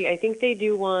is Dirty. I think they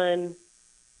do one.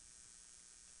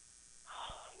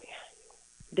 Oh,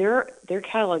 man. Their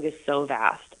catalog is so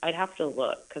vast. I'd have to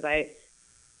look because I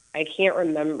can't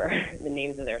remember the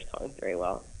names of their songs very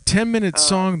well. 10-minute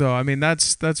song though. I mean,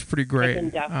 that's pretty great. I can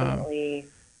definitely.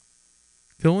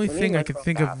 The only thing I can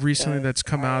think of recently that's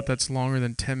come out that's longer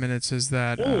than 10 minutes is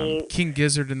that King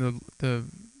Gizzard and the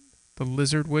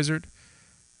Lizard Wizard.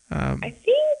 I think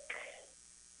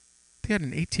they had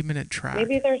an 18-minute track.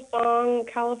 Maybe their song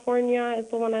California is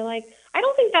the one I like. I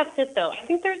don't think that's it though. I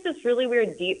think there's this really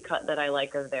weird deep cut that I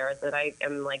like of theirs that I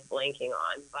am like blanking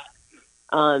on,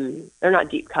 but they're not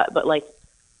deep cut, but like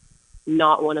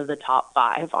not one of the top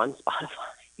 5 on Spotify.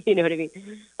 You know what I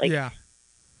mean? Like, yeah.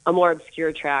 A more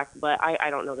obscure track, but I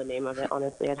don't know the name of it,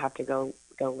 honestly. I'd have to go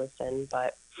listen,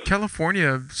 but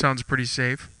California sounds pretty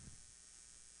safe.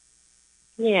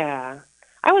 Yeah.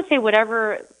 I would say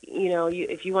whatever,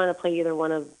 if you want to play either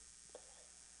one of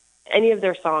any of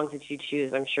their songs that you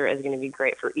choose, I'm sure is going to be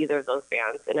great for either of those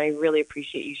bands. And I really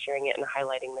appreciate you sharing it and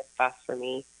highlighting this fest for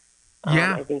me.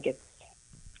 Yeah. I think it's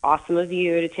awesome of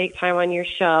you to take time on your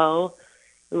show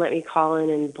and let me call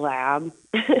in and blab.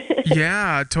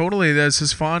 Yeah, totally. This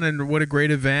is fun, and what a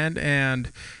great event.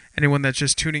 And anyone that's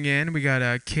just tuning in, we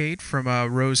got Kate from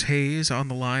Rose Hayes on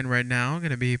the line right now,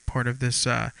 going to be part of this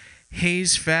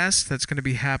Hayes Fest that's going to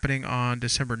be happening on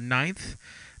December 9th.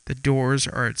 The doors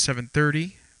are at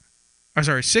 6:30,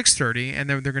 and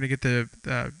then they're going to get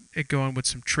it going with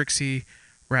some Trixie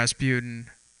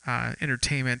Rasputin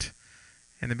entertainment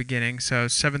in the beginning. So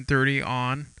 7:30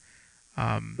 on.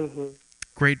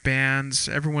 Great bands.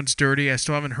 Everyone's Dirty. I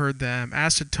still haven't heard them.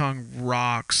 Acid Tongue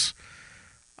rocks.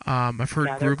 I've heard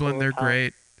Grublin. They're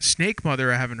great. Snake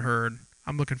Mother I haven't heard.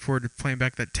 I'm looking forward to playing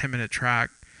back that 10-minute track.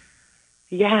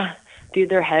 Yeah, dude,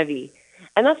 they're heavy.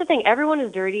 And that's the thing. Everyone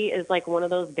is Dirty is like one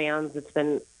of those bands that's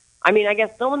been I mean, I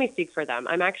guess don't let me speak for them.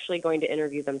 I'm actually going to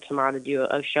interview them tomorrow to do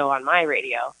a show on my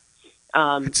radio.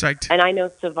 It's psyched. And I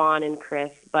know Savon and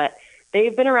Chris, but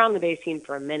they've been around the bass scene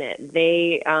for a minute.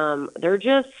 They're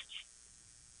just.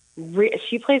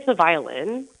 She plays the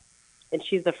violin, and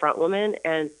she's the front woman,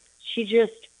 and she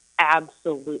just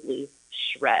absolutely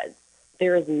shreds.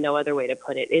 There is no other way to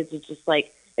put it. It's just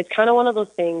like, it's kind of one of those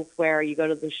things where you go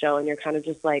to the show and you're kind of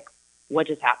just like, what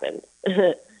just happened?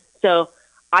 So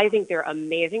I think they're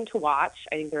amazing to watch.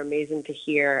 I think they're amazing to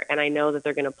hear, and I know that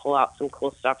they're going to pull out some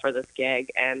cool stuff for this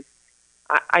gig. And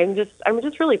I'm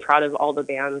just really proud of all the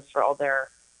bands for all their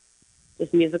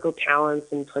just musical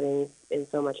talents and putting in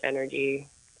so much energy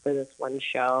for this one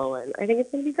show, and I think it's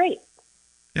going to be great.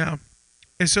 Yeah.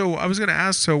 And so I was going to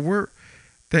ask, so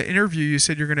the interview, you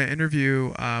said you're going to interview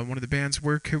one of the bands.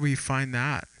 Where could we find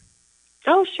that?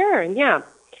 Oh, sure. Yeah.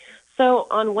 So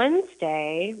on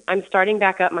Wednesday, I'm starting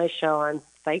back up my show on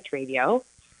TheJWMegawegShow.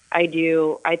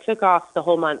 I took off the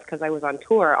whole month because I was on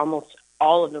tour almost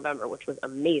all of November, which was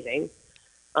amazing.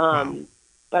 Wow.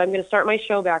 But I'm going to start my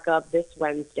show back up this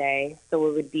Wednesday. So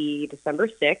it would be December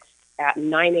 6th at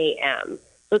 9 a.m.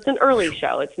 So it's an early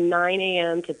show. It's 9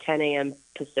 a.m. to 10 a.m.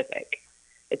 Pacific.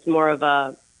 It's more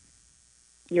of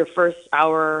your first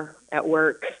hour at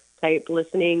work type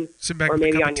listening, or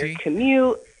maybe on your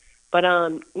commute. But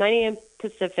 9 a.m.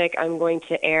 Pacific, I'm going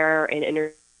to air an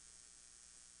interview.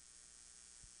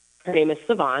 Her name is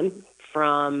Savon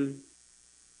from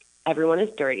Everyone is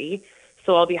Dirty.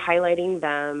 So I'll be highlighting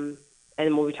them,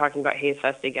 and we'll be talking about Haze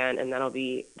Fest again, and that'll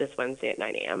be this Wednesday at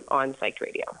 9 a.m. on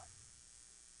TheJWMegawegShow.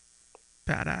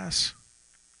 Badass.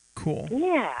 Cool.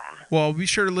 Yeah. Well, be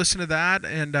sure to listen to that,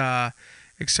 and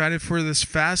excited for this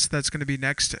fest that's going to be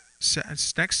next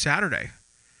Saturday.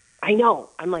 I know.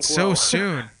 I'm like, so whoa.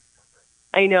 soon.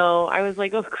 I know. I was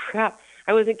like, oh crap.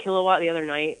 I was at Kilowatt the other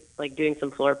night, like doing some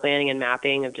floor planning and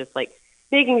mapping of just like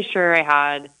making sure I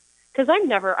had, because I'm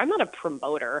not a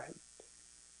promoter.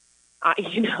 I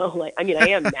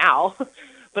am now,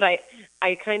 but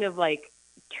I kind of like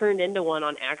turned into one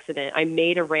on accident. I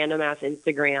made a random ass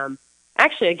Instagram,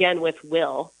 actually again with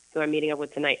Will, who I'm meeting up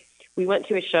with tonight. We went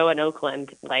to a show in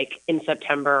Oakland, like in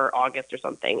September or August or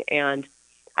something. And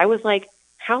I was like,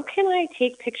 how can I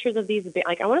take pictures of these?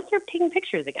 Like, I want to start taking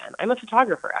pictures again. I'm a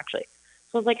photographer, actually.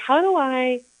 So I was like, how do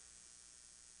I,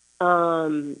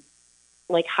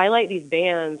 like highlight these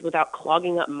bands without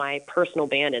clogging up my personal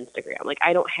band Instagram? Like,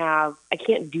 I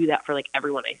can't do that for like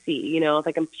everyone I see, It's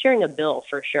like I'm sharing a bill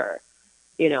for sure,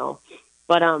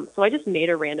 But, so I just made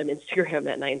a random Instagram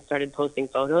that night and started posting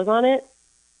photos on it.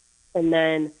 And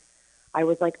then I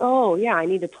was like, oh, yeah, I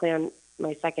need to plan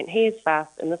my second Haze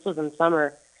Fest, and this was in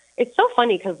summer. It's so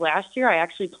funny because last year I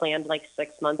actually planned like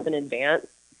 6 months in advance,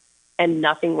 and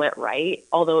nothing went right,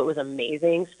 although it was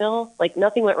amazing still. Like,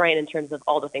 nothing went right in terms of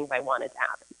all the things I wanted to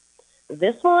happen.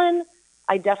 This one,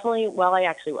 I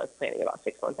actually was planning about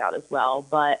 6 months out as well,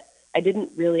 but I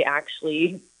didn't really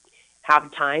actually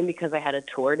have time because I had a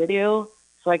tour to do.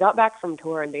 So I got back from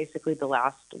tour, and basically the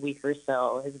last week or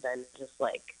so has been just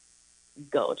like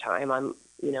go time. I'm,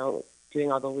 doing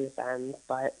all the loose ends.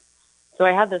 But so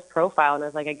I had this profile, and I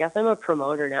was like, I guess I'm a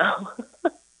promoter now.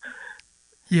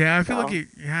 Yeah, I feel like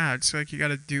it's like you got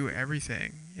to do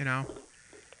everything,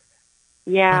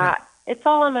 Yeah, it's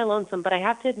all on my lonesome, but I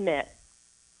have to admit,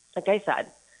 like I said,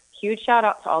 huge shout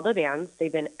out to all the bands.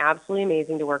 They've been absolutely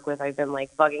amazing to work with. I've been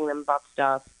like bugging them about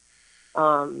stuff,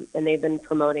 and they've been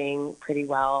promoting pretty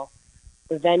well.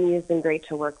 The venue's been great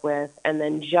to work with, and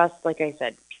then just like I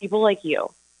said, people like you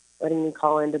letting me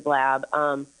call into Blab,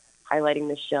 highlighting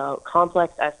the show.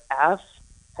 Complex SF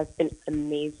has been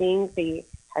amazing. They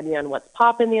had me on What's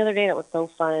Poppin' the other day. That was so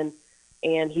fun.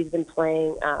 And he's been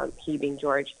playing, he being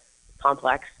George,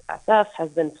 Complex SF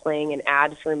has been playing an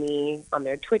ad for me on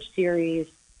their Twitch series.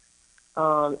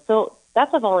 So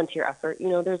that's a volunteer effort.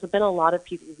 There's been a lot of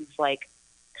people who've like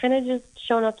kind of just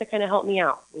shown up to kind of help me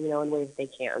out, in ways they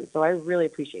can. So I really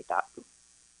appreciate that.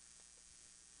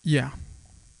 Yeah.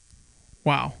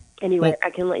 Wow. Anyway, well, I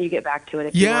can let you get back to it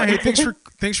if you want. Yeah, hey,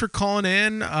 thanks for calling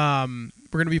in.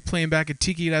 We're going to be playing back a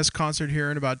Tiki Desk concert here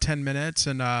in about 10 minutes,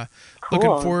 and cool.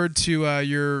 Looking forward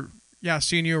to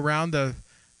seeing you around the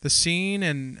scene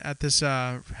and at this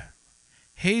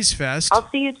Haze Fest. I'll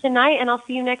see you tonight, and I'll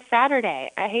see you next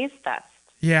Saturday at Haze Fest.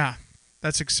 Yeah,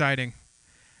 that's exciting.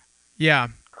 Yeah,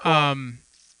 cool. I'm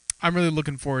really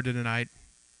looking forward to tonight,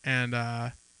 and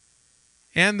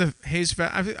the Haze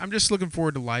Fest. I'm just looking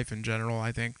forward to life in general.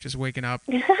 I think just waking up.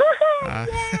 Yeah,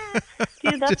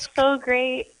 dude, that's so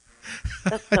great.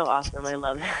 That's so awesome. I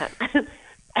love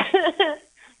that.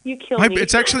 You kill me.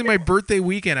 It's actually my birthday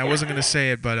weekend. I wasn't going to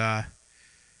say it, but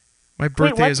my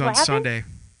birthday is on Sunday.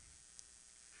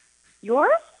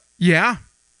 Yours? Yeah.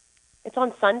 It's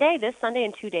on Sunday, this Sunday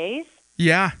in 2 days?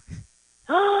 Yeah.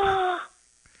 Oh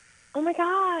my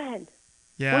God.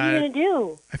 Yeah. What are you going to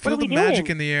do? I feel the magic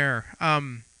in the air.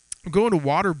 I'm going to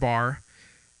Water Bar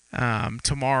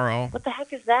tomorrow. What the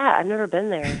heck is that? I've never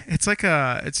been there. It's like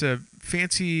it's a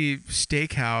fancy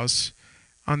steakhouse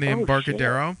on the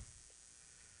Embarcadero. Shit.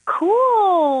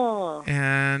 Cool.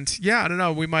 And yeah, I don't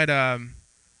know.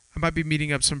 I might be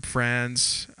meeting up some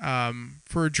friends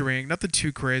for a drink. Nothing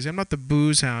too crazy. I'm not the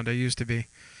booze hound I used to be.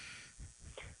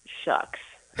 Shucks.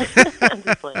 I'm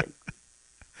just playing.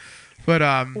 But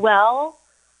well,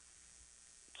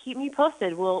 keep me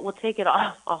posted. We'll take it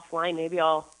offline. Maybe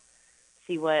I'll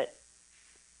see what,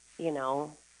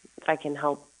 if I can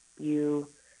help you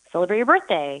celebrate your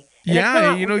birthday. And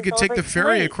yeah, you could take the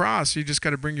ferry across. You just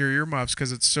got to bring your earmuffs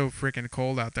because it's so freaking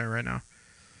cold out there right now.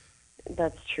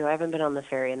 That's true. I haven't been on the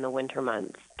ferry in the winter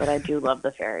months, but I do love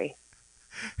the ferry.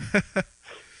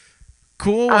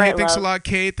 Cool. Well, hey, thanks a lot,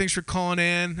 Kate. Thanks for calling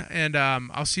in, and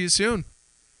I'll see you soon.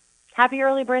 Happy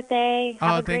early birthday.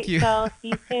 Have a great show. See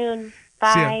you soon.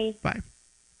 Bye. Bye.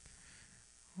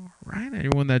 All right.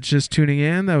 Anyone that's just tuning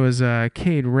in, that was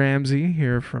Kate Ramsey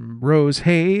here from Rose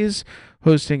Hayes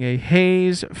hosting a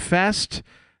Hayes Fest.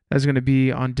 That's going to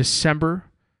be on December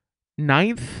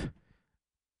 9th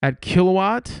at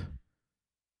Kilowatt.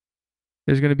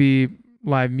 There's going to be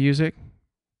live music.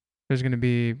 There's going to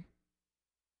be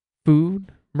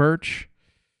food, merch,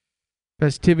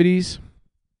 festivities.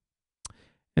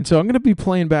 And so I'm going to be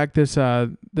playing back this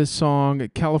song,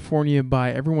 California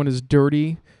by Everyone is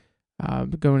Dirty.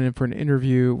 Going in for an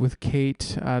interview with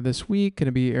Kate this week. Going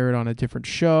to be aired on a different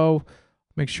show.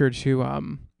 Make sure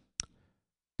to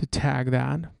tag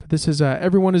that. But this is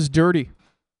Everyone is Dirty,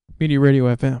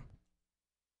 MutinyRadio FM.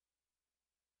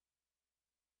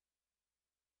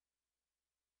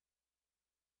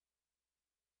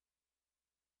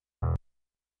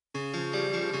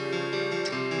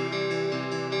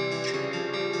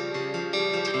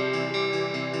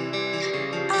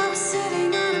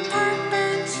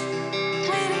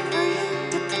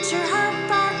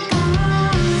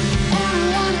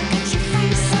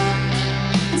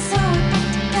 So we put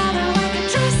together like a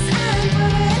dress and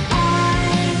put it on.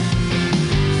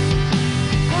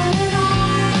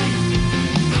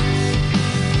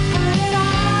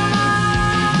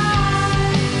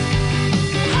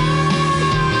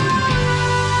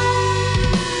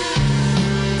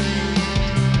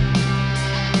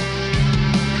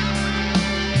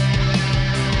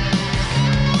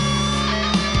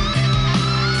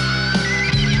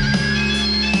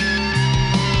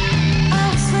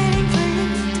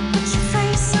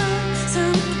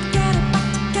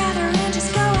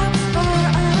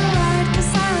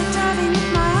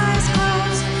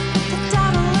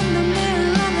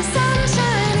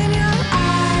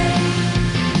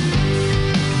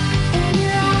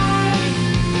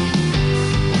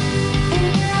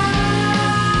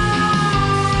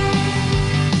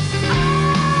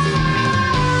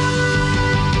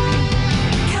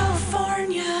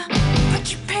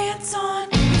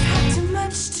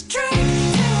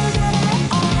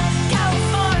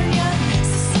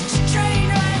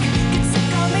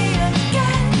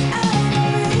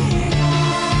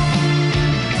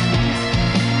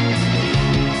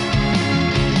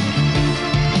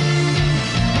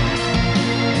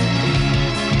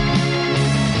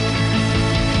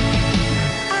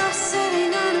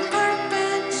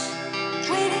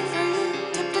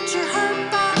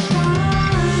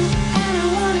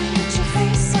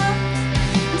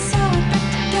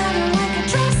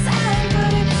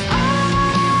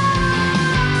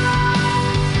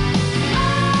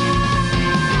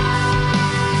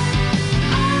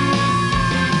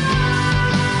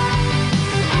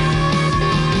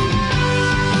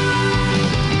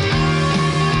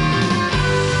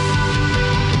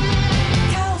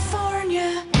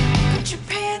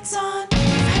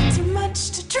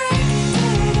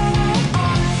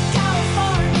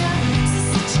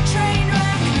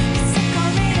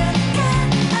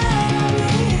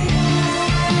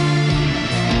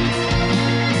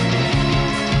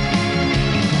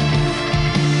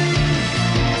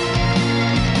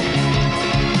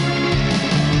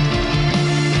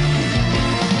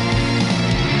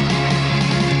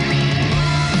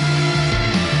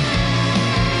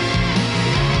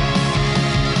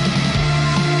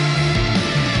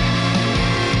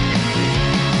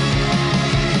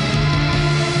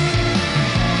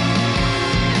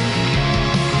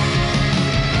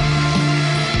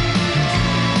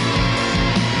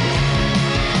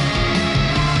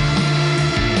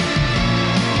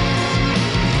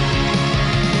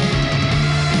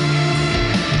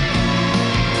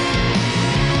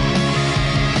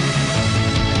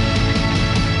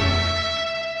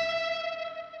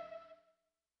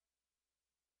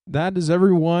 That is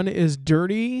Everyone is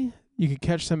Dirty. You can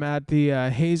catch them at the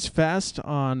Hayes Fest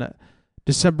on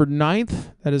December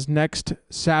 9th. That is next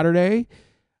Saturday.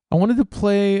 I wanted to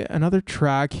play another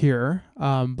track here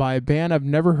by a band I've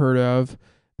never heard of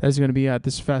that is going to be at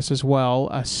this fest as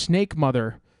well, Snake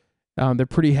Mother. They're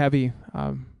pretty heavy,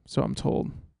 so I'm told.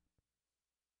 It's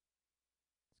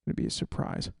going to be a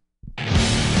surprise.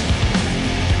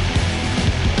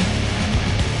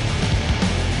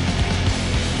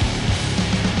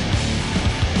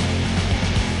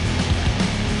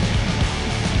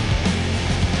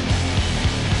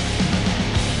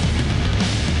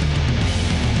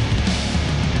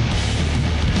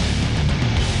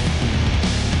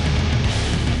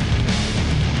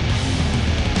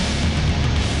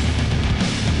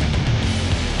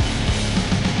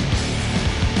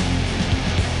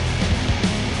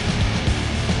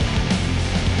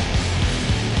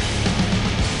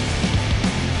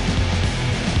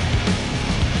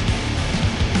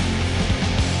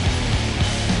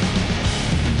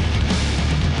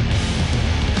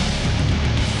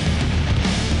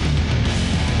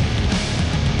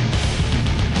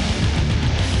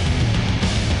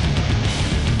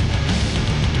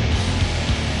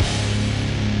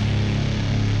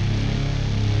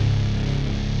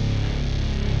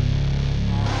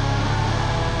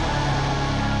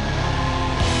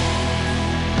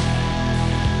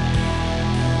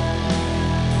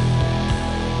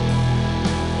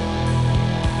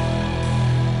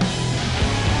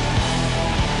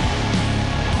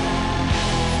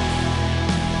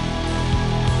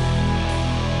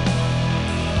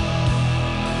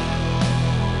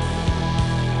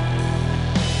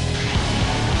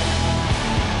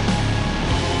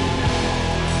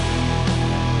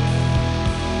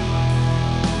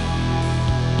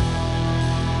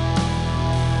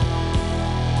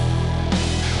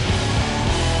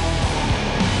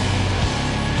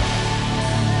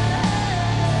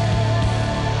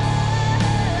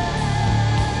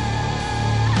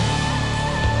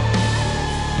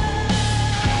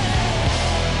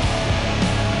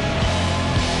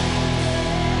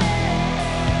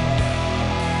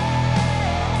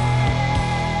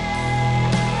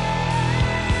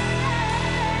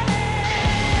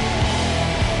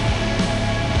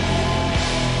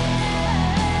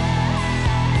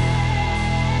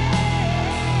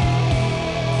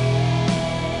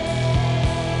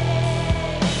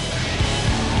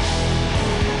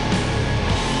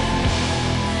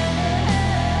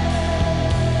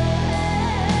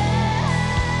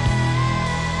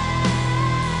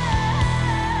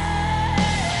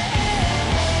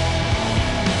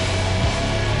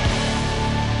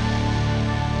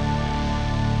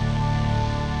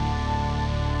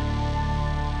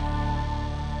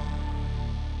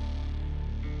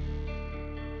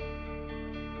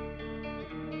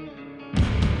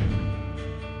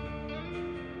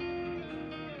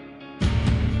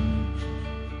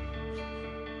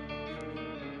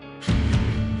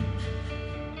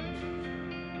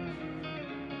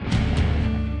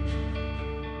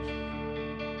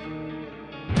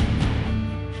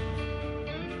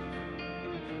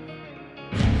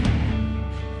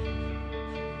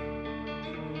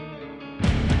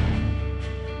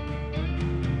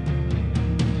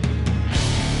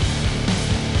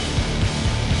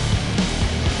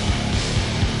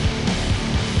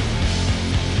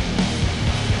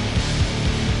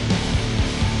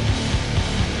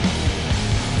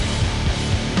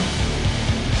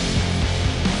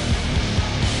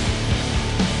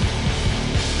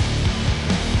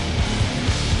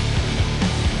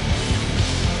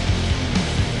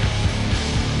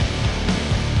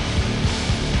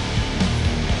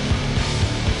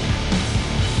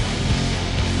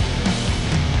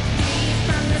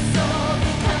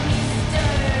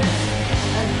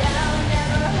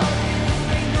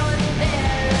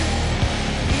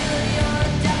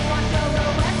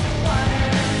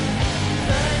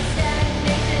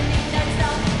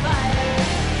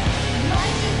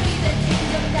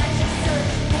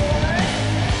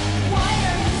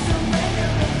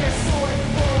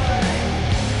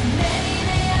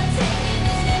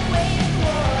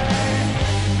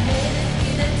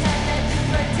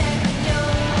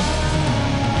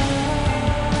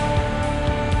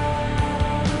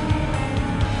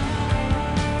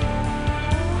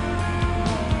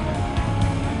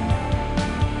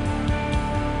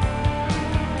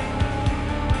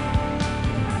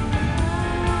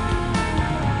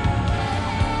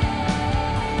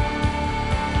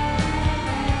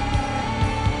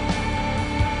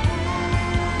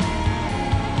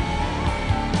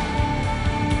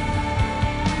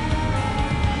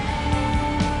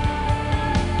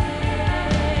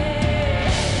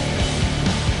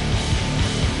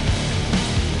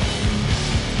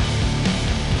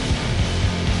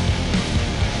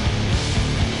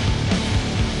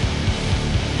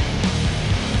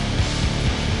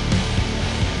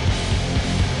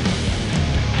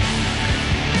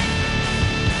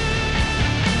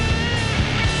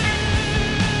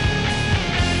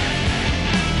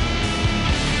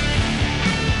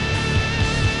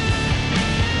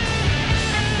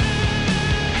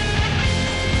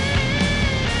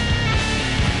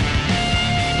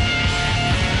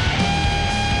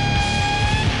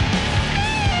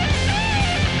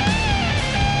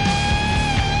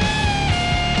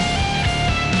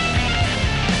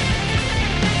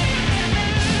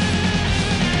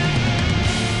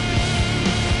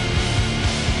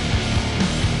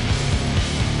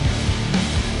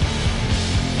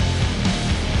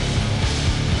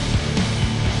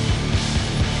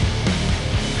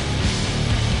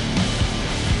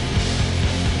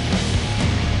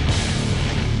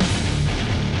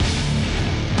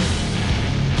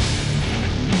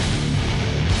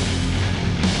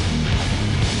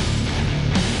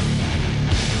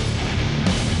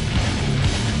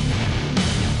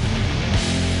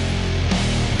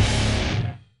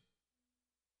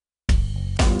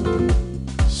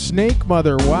 Snake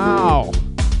Mother, wow.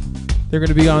 They're going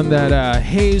to be on that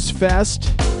Haze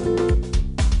Fest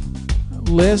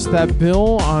list, that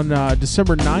bill on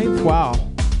December 9th. Wow.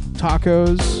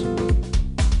 Tacos,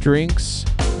 drinks,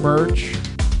 merch,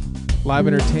 live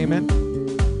entertainment.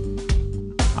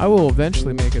 I will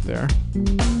eventually make it there.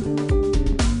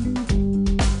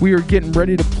 We are getting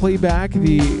ready to play back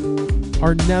the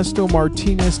Ernesto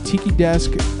Martinez Tiki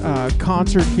Desk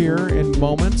concert here in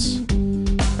moments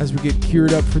as we get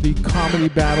geared up for the comedy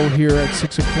battle here at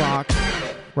 6 o'clock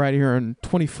right here on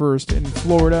 21st in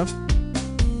Florida,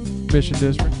 Mission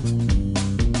District.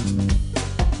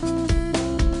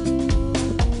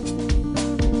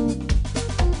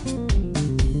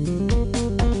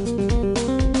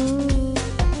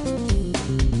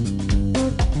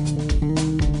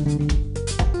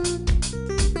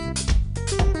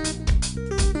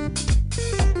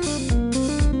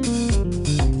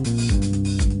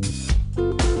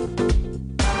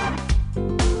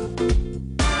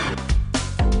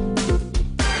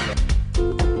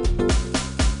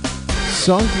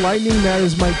 Sunk Lightning, that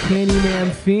is my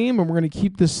Candyman theme, and we're going to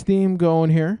keep this theme going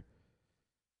here.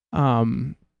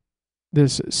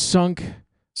 This Sunk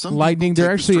Lightning,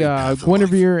 they're actually,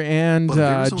 Guinevere and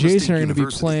Jason are going to be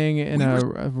playing in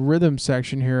a rhythm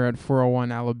section here at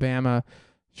 401 Alabama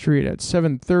Street at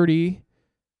 7:30,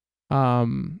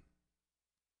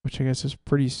 which I guess is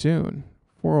pretty soon.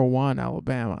 401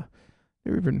 Alabama.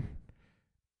 They're even,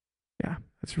 yeah,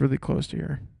 that's really close to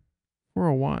here.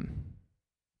 401.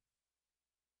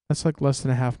 That's like less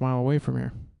than a half mile away from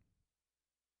here.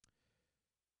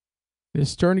 It's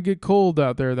starting to get cold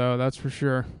out there, though, that's for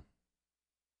sure.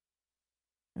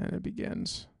 And it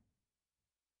begins.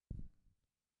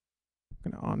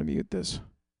 I'm going to unmute this.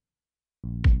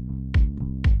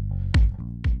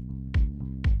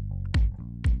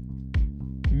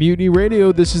 Mutiny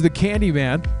Radio, this is the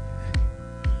Candyman.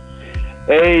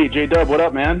 Hey, J-Dub, what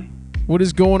up, man? What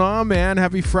is going on, man?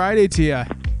 Happy Friday to you.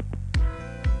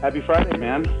 Happy Friday,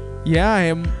 man. Yeah, I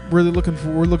am really looking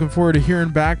forward to hearing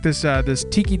back this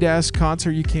Tiki Desk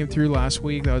concert you came through last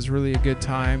week. That was really a good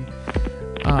time.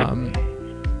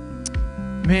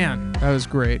 Man, that was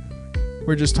great.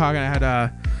 We're just talking. I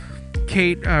had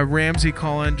Kate Ramsey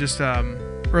call in just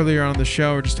earlier on the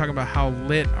show. We're just talking about how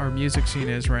lit our music scene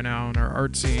is right now and our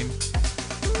art scene.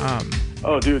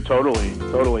 Oh, dude,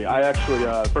 totally. I actually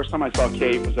first time I saw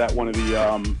Kate was at one of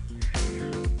the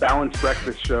balanced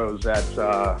breakfast shows at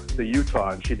the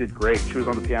Utah, and she did great. She was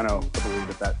on the piano, I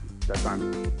believe, at that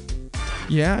time.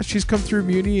 Yeah, she's come through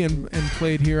Mutiny and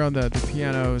played here on the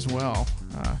piano as well.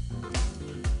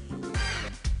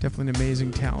 Definitely an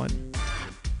amazing talent.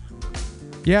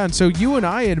 Yeah, and so you and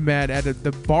I had met at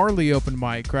the Barley open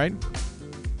mic, right?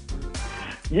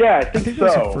 Yeah, I think so.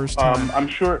 That was the first time. I'm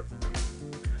sure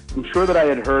that I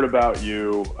had heard about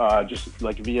you just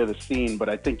like via the scene, but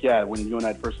I think, yeah, when you and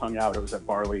I first hung out, it was at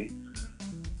Barley.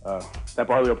 That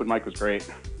Barley open mic was great.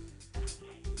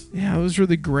 Yeah, it was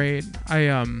really great.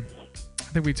 I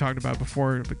think we talked about it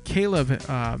before, but Caleb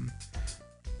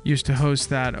used to host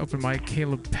that open mic,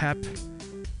 Caleb Pep,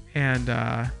 and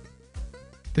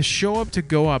the show up to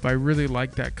go up, I really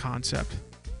like that concept.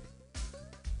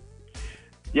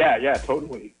 Yeah,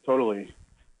 totally.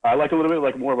 I like a little bit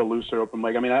like more of a looser open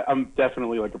mic. I mean, I'm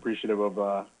definitely like appreciative of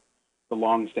the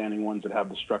long-standing ones that have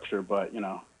the structure, but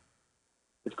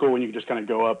it's cool when you can just kind of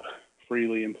go up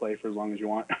freely and play for as long as you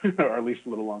want, or at least a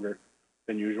little longer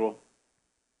than usual.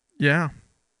 Yeah.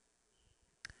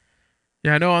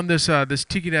 Yeah, I know on this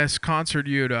Tiki Desk concert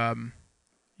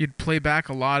you'd play back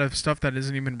a lot of stuff that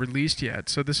isn't even released yet.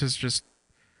 So this is just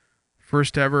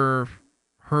first ever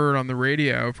heard on the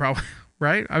radio, probably.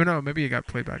 Right? I don't know. Maybe it got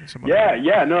played back in some other way.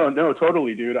 Yeah, no,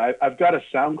 totally, dude. I've got a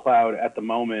SoundCloud at the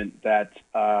moment that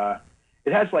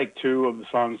it has like 2 of the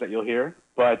songs that you'll hear,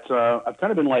 but I've kind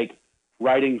of been like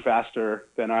writing faster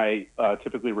than I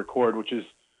typically record, which is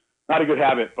not a good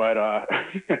habit, but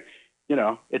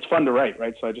it's fun to write,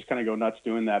 right? So I just kind of go nuts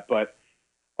doing that. But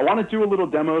I want to do a little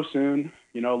demo soon,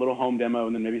 a little home demo,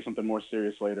 and then maybe something more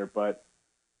serious later. But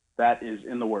that is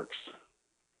in the works.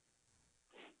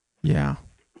 Yeah.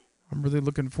 I'm really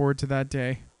looking forward to that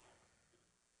day.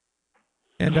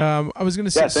 And I was going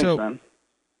to say, thanks, man.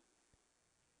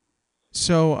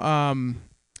 So I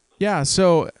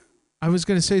was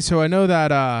going to say, so I know that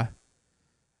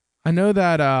they're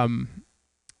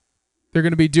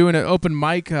going to be doing an open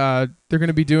mic. They're going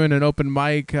to be doing an open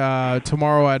mic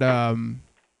tomorrow at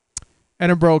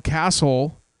Edinburgh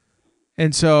Castle.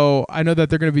 And so I know that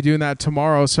they're going to be doing that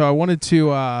tomorrow. So I wanted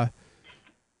to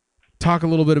talk a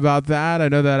little bit about that. I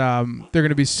know that they're going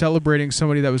to be celebrating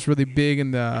somebody that was really big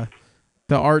in the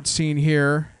art scene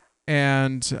here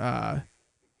and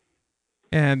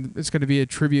it's going to be a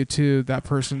tribute to that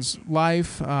person's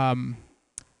life. And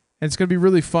it's going to be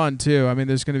really fun too. I mean,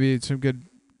 there's going to be some good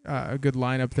a good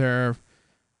lineup there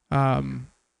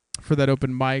for that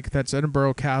open mic. That's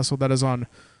Edinburgh Castle. That is on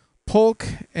Polk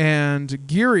and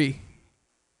Geary.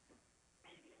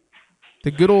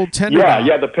 The good old tender.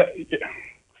 Yeah,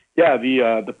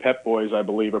 the Pep Boys, I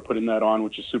believe, are putting that on,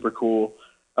 which is super cool.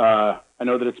 I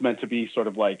know that it's meant to be sort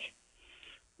of like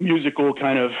musical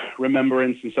kind of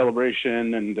remembrance and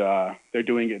celebration, and they're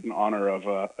doing it in honor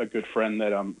of a good friend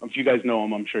that if you guys know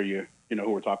him, I'm sure you know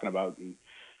who we're talking about. And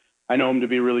I know him to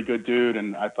be a really good dude,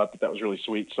 and I thought that was really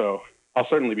sweet. So I'll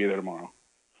certainly be there tomorrow.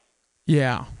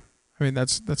 Yeah, I mean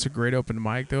that's a great open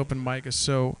mic. The open mic is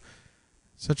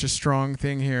such a strong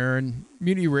thing here, and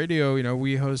Mutiny Radio. You know,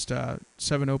 we host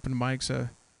 7 open mics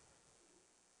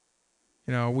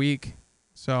a week,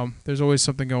 so there's always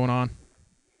something going on.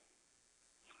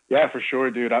 Yeah, for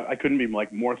sure, dude. I couldn't be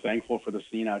like more thankful for the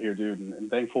scene out here, dude, and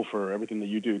thankful for everything that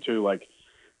you do too. Like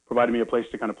providing me a place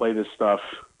to kind of play this stuff.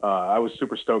 I was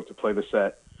super stoked to play the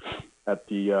set at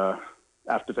the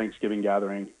after Thanksgiving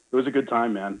gathering. It was a good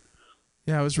time, man.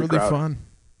 Yeah, it was really fun.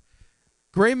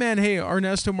 Great, man. Hey,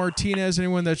 Ernesto Martinez,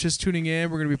 anyone that's just tuning in,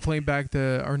 we're going to be playing back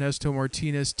the Ernesto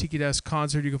Martinez Tiki Desk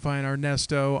concert. You can find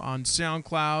Ernesto on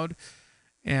SoundCloud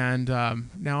and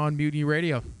now on Mutiny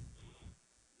Radio.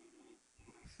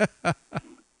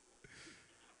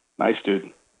 Nice,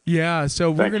 dude. Yeah,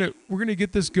 so Thanks. we're gonna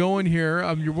get this going here.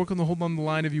 You're welcome to hold on the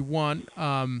line if you want.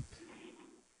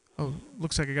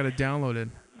 Looks like I got it downloaded.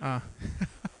 I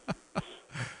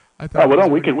thought well, no,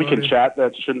 we can chat.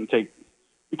 That shouldn't take.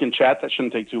 We can chat. That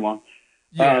shouldn't take too long.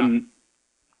 Yeah.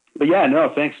 But yeah,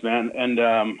 no, thanks, man. And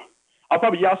I'll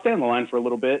stay on the line for a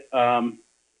little bit.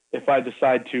 If I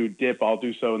decide to dip, I'll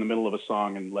do so in the middle of a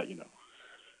song and let you know.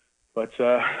 But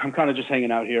I'm kind of just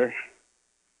hanging out here.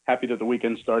 Happy that the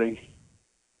weekend's starting.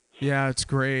 Yeah, it's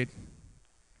great.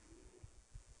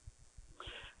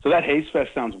 So that Haze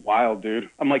Fest sounds wild, dude.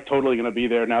 I'm like totally going to be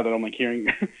there now that I'm like hearing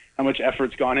how much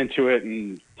effort's gone into it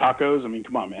and tacos. I mean,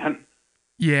 come on, man.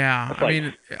 Yeah, I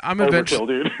mean, I'm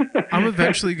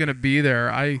eventually going to be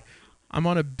there. I'm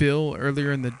on a bill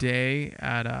earlier in the day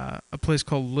at a place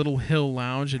called Little Hill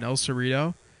Lounge in El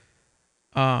Cerrito.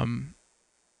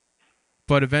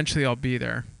 But eventually I'll be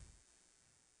there.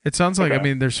 It sounds like, Okay. I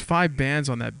mean, there's 5 bands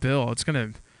on that bill. It's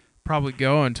going to probably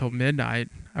go until midnight,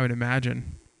 I would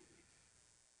imagine.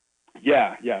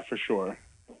 Yeah, for sure.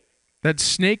 That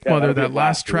Snake Yeah, Mother, that'll be that a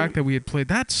last blast, track dude. that we had played,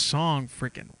 that song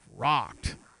freaking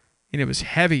rocked. And it was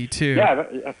heavy, too.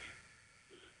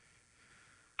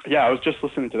 Yeah, I was just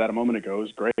listening to that a moment ago. It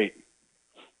was great.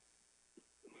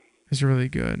 It's really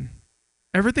good.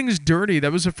 Everything's Dirty.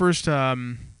 That was the first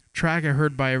track I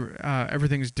heard by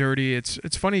Everything's Dirty.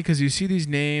 It's funny because you see these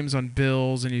names on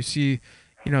bills and you see,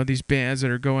 these bands that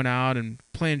are going out and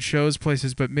playing shows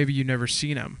places, but maybe you've never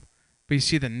seen them. But you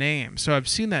see the name. So I've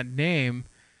seen that name,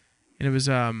 and it was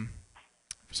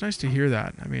nice to hear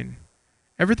that. I mean,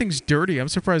 Everything's Dirty. I'm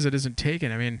surprised it isn't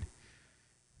taken. I mean,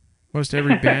 most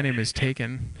every band name is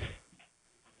taken.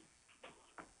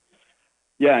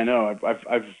 Yeah, I know.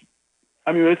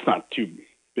 I mean, it's not too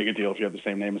big a deal if you have the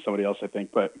same name as somebody else, I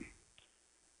think, but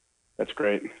that's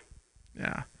great.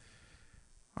 Yeah.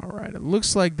 All right. It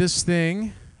looks like this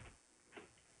thing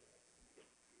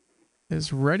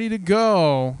is ready to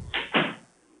go.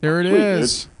 There it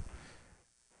is.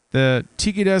 The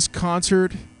Tiki Desk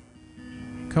concert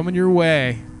coming your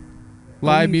way.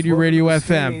 Live Media Radio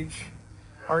FM.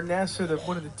 Ernesto,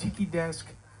 one of the Tiki Desk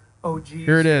OGs.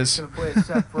 Here it is. Going to play a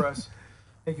set for us.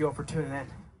 Thank you all for tuning in.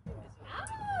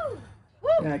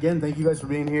 Yeah, again, thank you guys for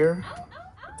being here.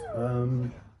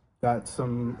 Got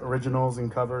some originals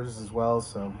and covers as well,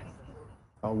 so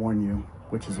I'll warn you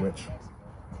which is which.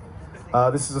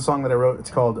 This is a song that I wrote. It's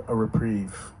called A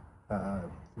Reprieve. I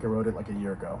think I wrote it like a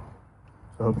year ago.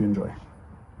 So I hope you enjoy.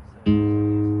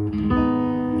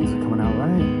 Things are coming out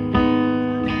right.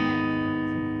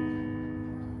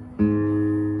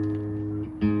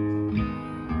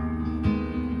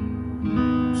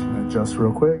 Just gonna adjust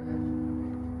real quick.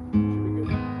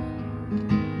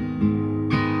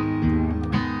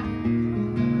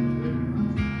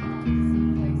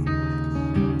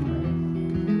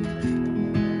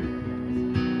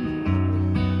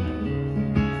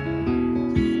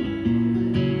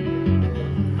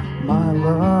 My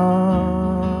love,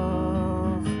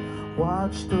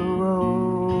 watch the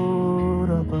road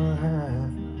up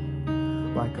ahead,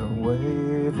 like a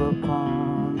wave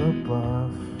upon the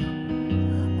bluff,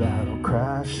 that'll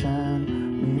crash and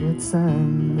meet its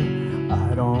end.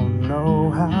 I don't know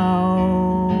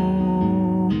how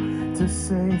to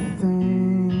say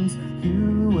things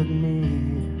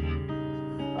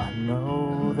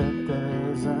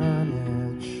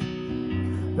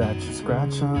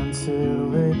watch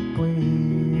until it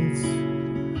bleeds.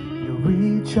 You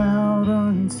reach out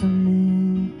unto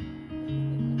me.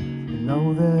 You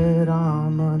know that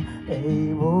I'm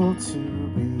unable to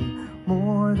be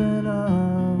more than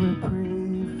a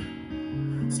reprieve.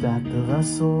 Stack the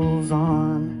vessels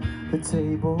on the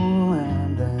table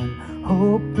and then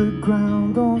hope the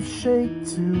ground don't shake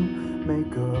to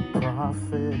make a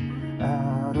profit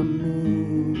out of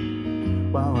me.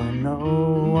 While I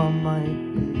know I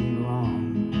might be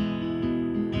wrong,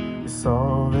 it's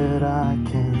all that I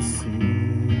can see.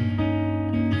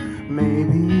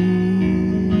 Maybe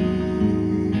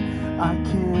I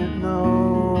can't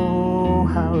know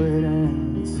how it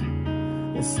ends.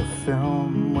 It's a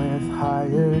film with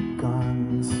hired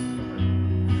guns.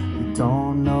 You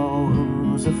don't know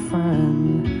who's a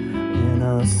friend in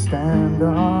a standoff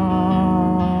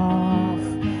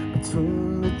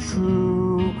between the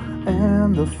true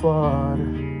and the flawed.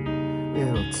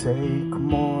 It'll take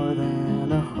more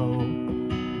than a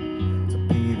hope to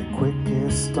be the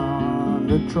quickest on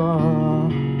the draw.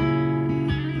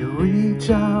 You reach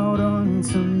out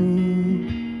unto me.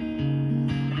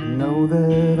 You know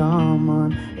that I'm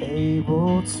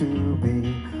unable to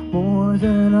be more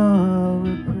than a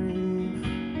reprieve.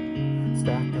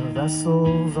 Stack the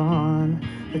vessels on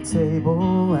the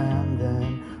table and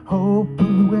then hope the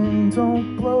wind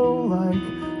don't blow like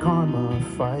karma,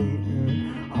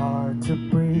 fighting hard to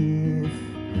breathe.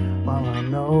 While I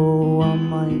know I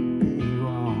might be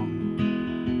wrong,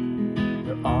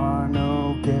 there are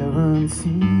no guarantees.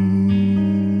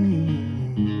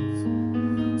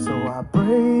 So I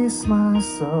brace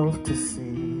myself to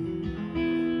see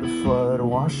the flood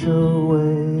wash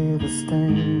away the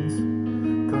stains.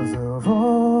 'Cause of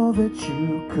all that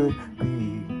you could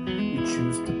be, you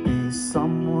choose to be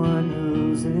someone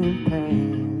who's in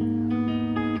pain.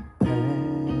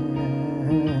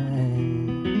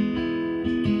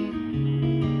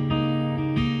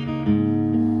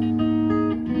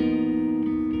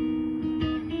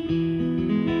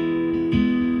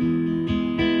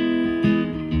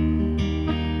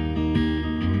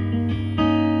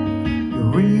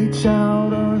 Reach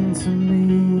out unto me.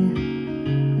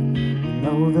 You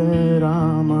know that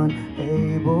I'm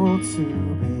unable to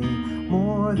be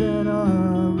more than a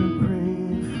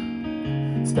reprieve.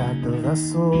 Stack the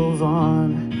vessels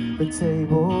on the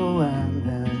table and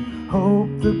then hope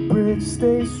the bridge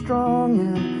stays strong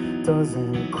and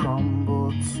doesn't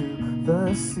crumble to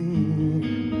the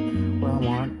sea. Well, I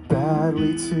want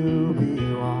badly to be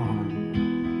wrong.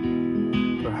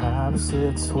 Perhaps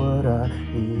it's what I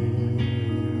need.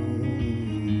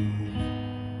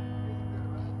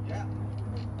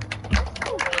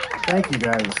 Thank you,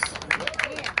 guys.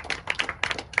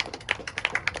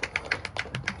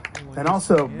 And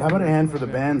also, how about a hand for the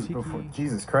bands before?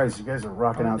 Jesus Christ, you guys are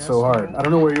rocking out so hard. I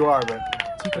don't know where you are, but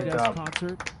great job.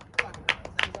 Concert.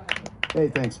 Hey,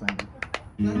 thanks,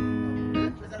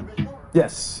 man.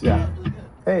 Yes, yeah.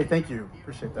 Hey, thank you.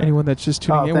 Appreciate that. Anyone that's just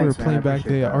tuning in, thanks, we're playing man. I back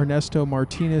the appreciate that. Ernesto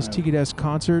Martinez Tiki Desk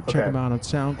concert. Check Okay. them out on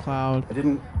SoundCloud I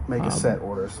didn't make a set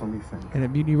order, so let me think. and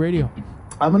at Mutiny Radio.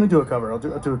 I'm gonna do a cover. I'll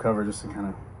do a cover just to kind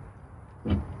of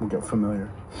we'll get familiar.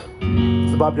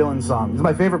 It's a Bob Dylan song. It's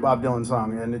my favorite Bob Dylan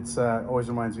song, and it's always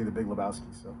reminds me of The Big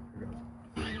Lebowski. So here goes.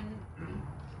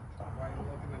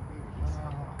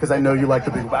 Because I know you like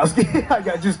The Big Lebowski.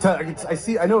 I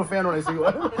see. I know a fan when I see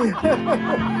one. All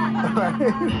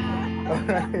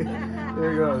right.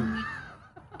 There it goes.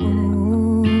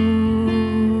 Ooh,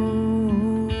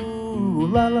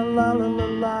 la la la la la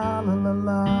la la la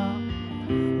la.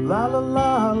 La la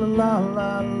la la la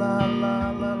la la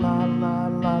la la la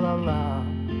la la la.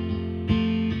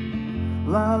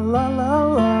 La la la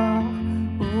la.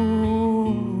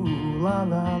 Ooh, la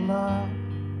la la.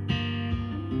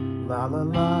 La la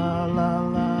la la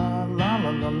la la la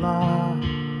la la.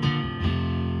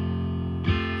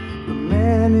 The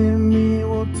man in me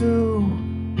will do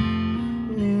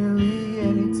nearly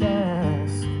any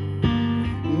task.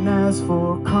 And as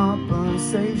for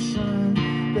compensation,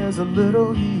 there's a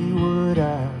little he would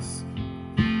ask.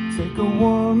 Take a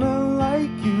woman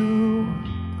like you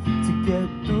to get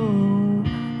through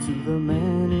to the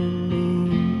man in me.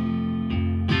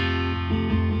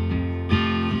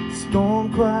 Storm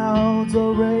clouds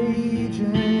are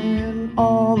raging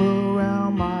all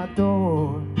around my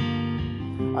door.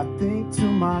 I think to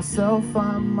myself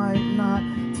I might not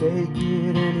take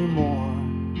it anymore.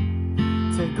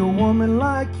 Take a woman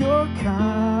like your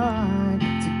kind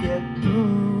to get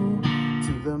through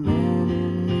to the man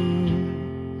in me.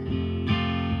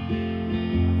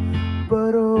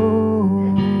 But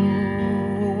oh,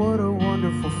 what a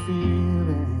wonderful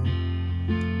feeling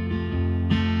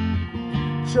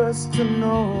just to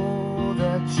know that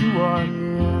you are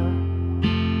near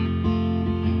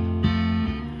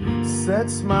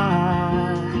sets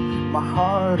my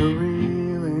heart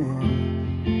a-reeling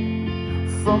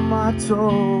from my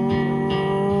toes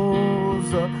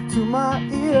up to my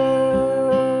ears.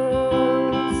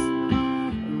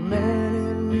 Man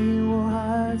in me will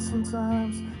hide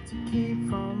sometimes to keep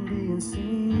from being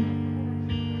seen,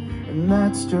 and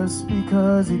that's just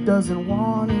because he doesn't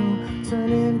want to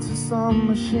turn into some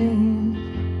machine.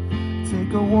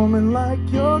 Take a woman like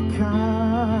your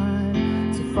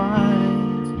kind to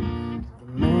find the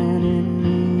man in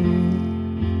me.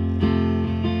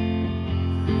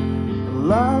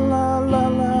 La la la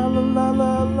la la la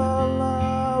la la la,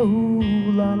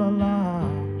 ooh la la la.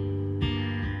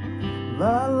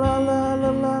 La la la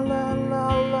la la la la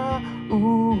la,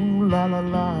 ooh la la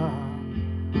la.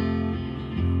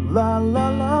 La la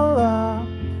la la,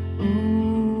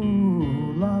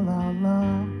 ooh la la la.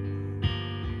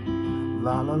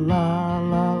 La la la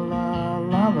la la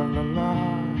la la la la.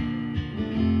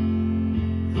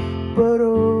 But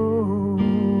oh,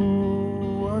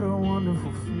 what a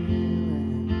wonderful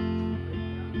feeling,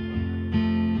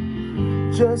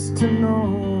 just to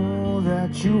know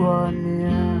that you are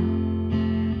near,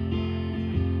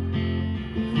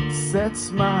 sets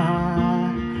my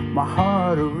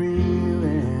heart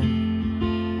a-reeling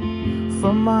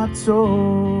from my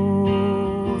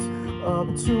toes up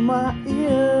to my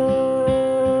ears.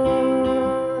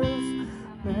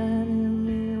 Man in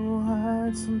me will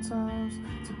hide sometimes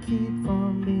to keep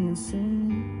from being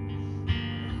seen,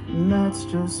 and that's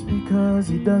just because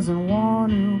he doesn't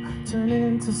want to turn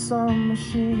into some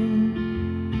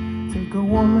machine. Take a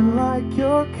woman like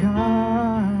your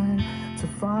kind to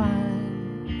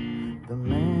find the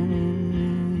man in me.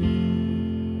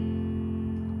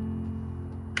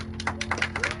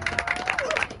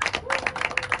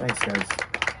 Thanks, guys.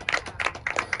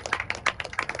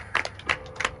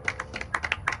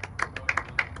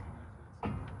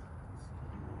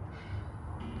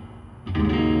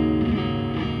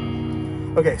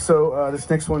 Okay, so this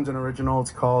next one's an original.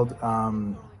 It's called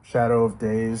Shadow of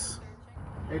Days.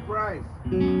 Hey, Bryce.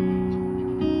 No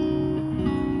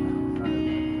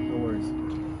worries.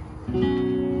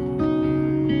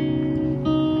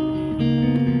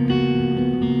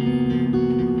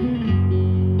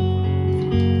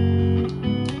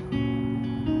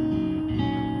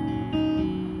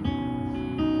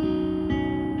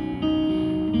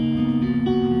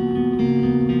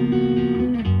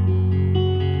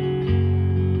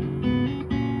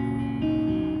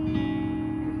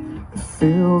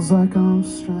 Feels like I'm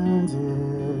stranded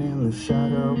in the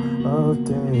shadow of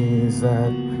days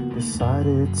that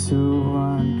decided to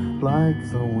run like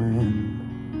the wind.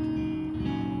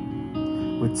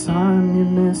 With time you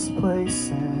misplace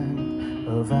in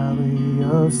a valley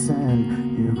of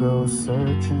sin, you go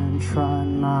search and try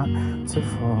not to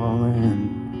fall in.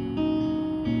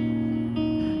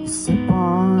 You sip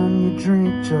on your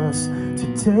drink just to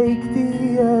take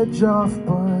the edge off,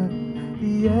 but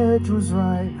the edge was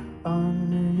right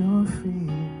under your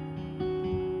feet.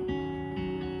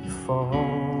 You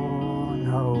fall and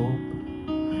hope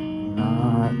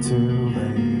not too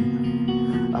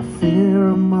late. I fear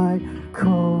I might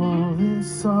call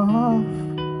this off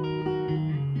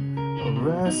a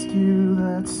rescue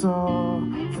that's all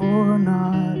for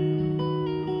naught.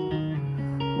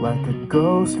 Like a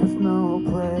ghost with no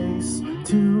place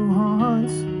to haunt,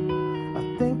 I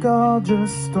think I'll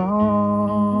just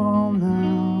stall now.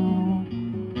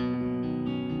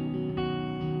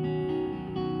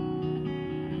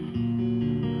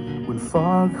 When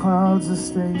fog clouds the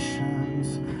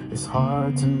stations, it's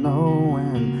hard to know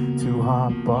when to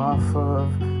hop off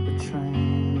of the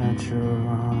train that you're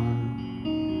on.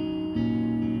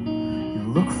 You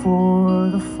look for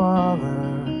the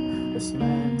father that's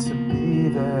meant to be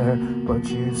there, but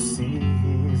you see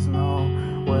he's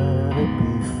nowhere to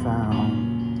be found.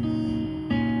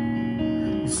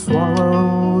 You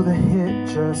swallow the hit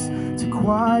just to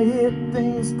quiet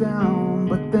things down,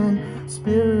 but then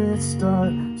spirits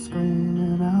start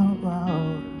screaming out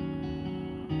loud.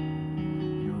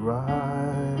 You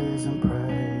rise and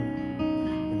pray,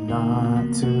 and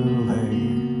not too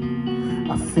late.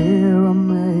 I fear I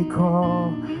may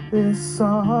call this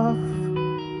off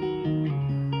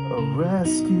a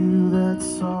rescue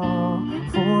that's all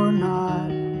for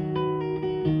naught.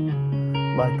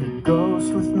 Like a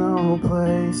ghost with no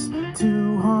place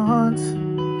to haunt,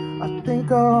 I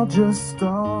think I'll just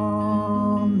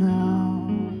stall now.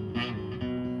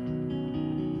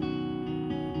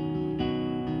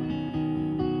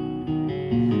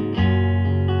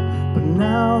 But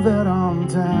now that I'm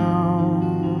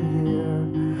down here,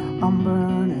 I'm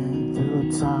burning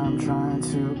through time trying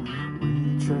to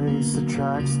retrace the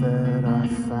tracks that I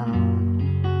found.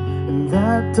 And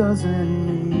that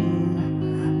doesn't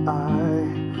mean I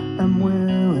am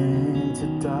willing to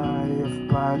die.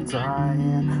 If by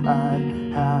dying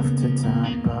I'd have to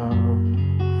tap out.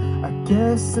 I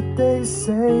guess that they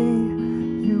say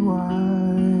you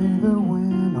either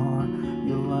win or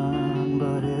you learn,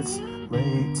 but it's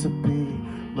late to be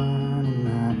learning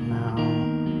that now.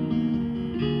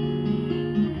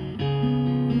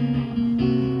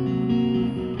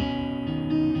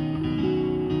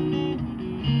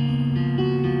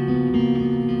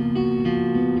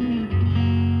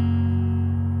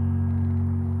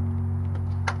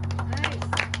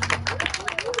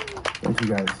 Thank you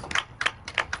guys.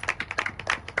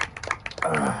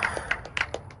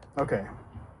 Okay,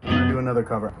 I'm gonna do another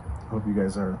cover. Hope you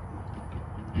guys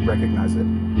recognize it.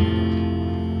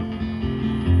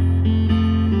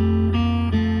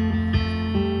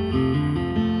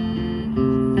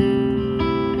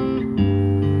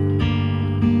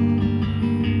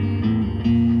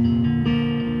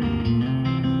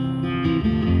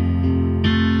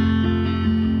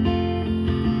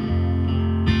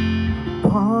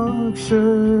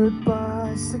 Punctured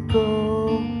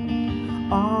bicycle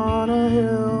on a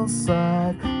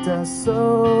hillside,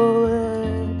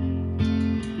 desolate.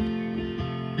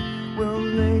 Will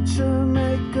nature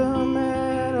make a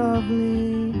man of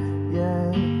me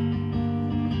yet?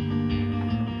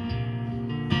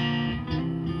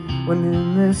 When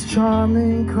in this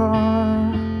charming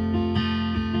car,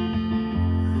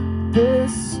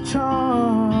 this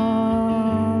charming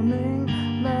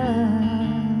man,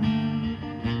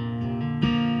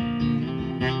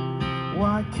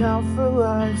 why count for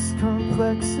life's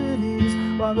complexities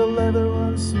while the leather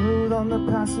runs smooth on the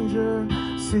passenger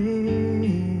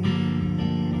seat?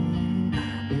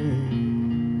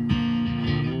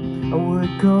 I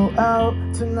would go out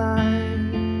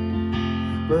tonight,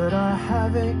 but I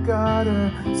haven't got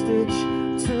a stitch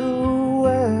to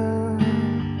wear.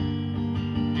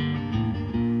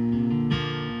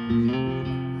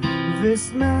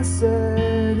 This man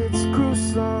said it's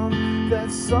gruesome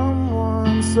that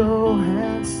someone so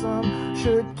handsome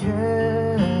should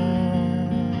care.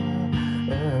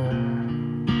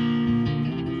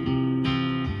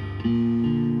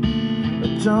 A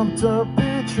jumped up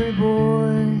pantry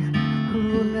boy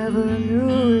who never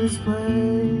knew his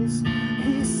place,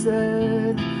 he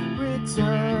said,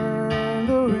 return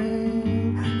the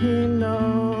ring. He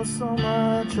knows so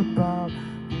much about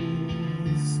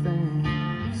these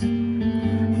things.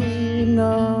 He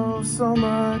knows so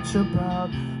much about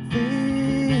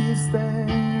these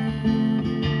things.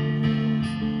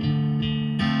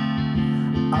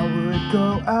 I would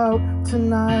go out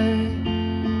tonight,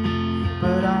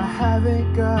 but I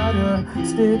haven't got a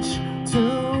stitch to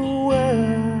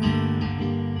wear.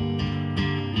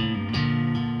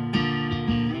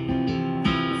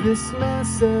 This man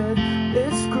said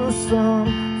it's gruesome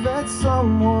that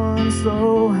someone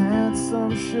so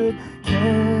handsome should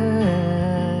care.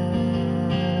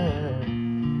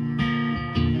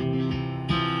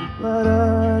 La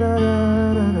da da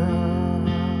da da da.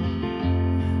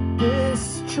 This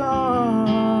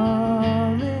charming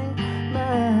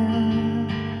man.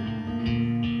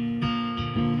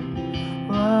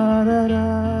 La da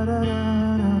da da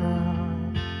da da da.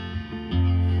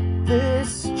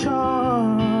 This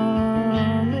charming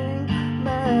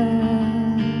man.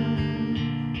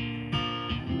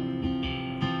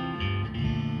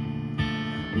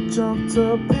 Jumped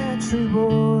a pantry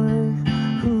boy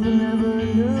who never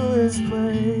knew his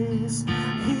place.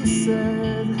 He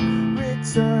said,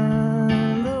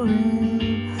 return the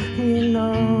ring. He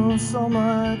knows so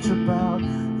much about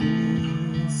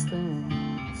these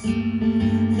things.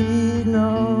 He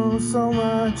knows so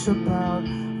much about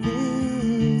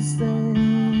these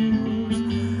things.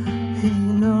 He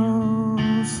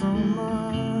knows so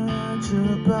much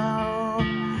about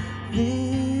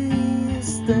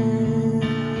these things.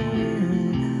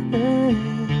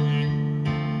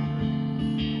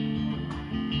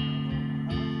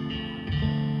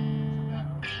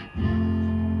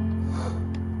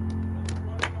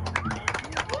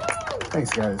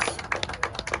 Thanks, guys.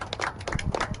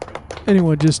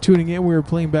 Anyone just tuning in, we were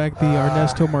playing back the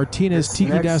Ernesto Martinez this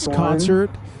Tiki next Desk one, concert,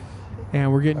 and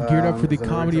we're getting geared up for the is an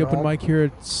comedy open original. mic here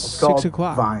at It's 6 called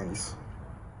o'clock. Vines.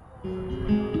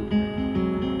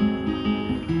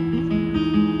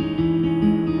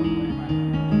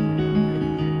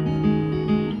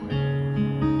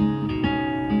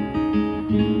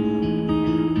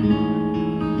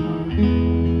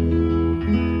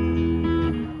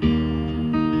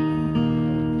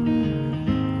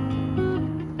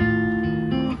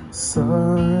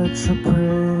 Such a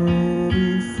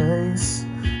pretty face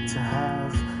to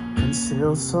have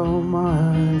concealed so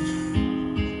much.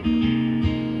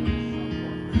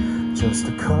 Just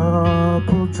a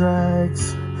couple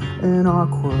drags, an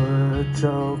awkward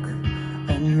joke,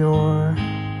 and you're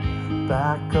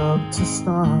back up to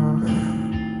snuff.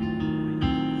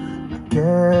 I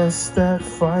guess that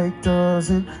fight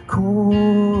doesn't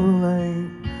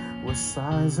correlate with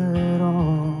size at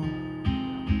all.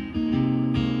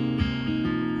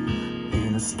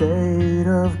 In a state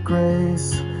of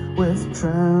grace, with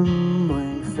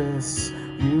trembling fists,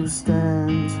 you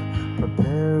stand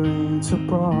preparing to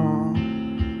brawl.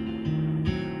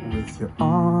 With your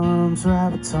arms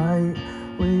wrapped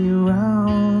tightly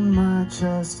around my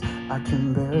chest, I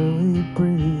can barely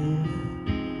breathe.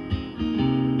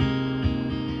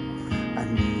 I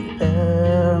need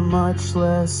air much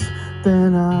less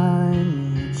than I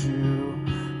need you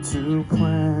to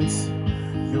plant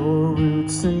your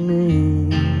roots in me.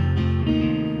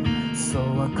 So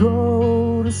I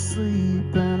go to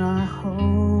sleep and I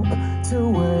hope to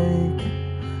wake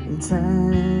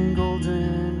entangled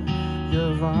in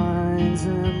your vine's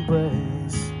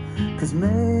embrace. 'Cause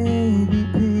maybe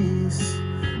peace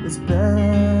is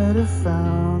better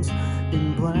found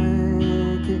in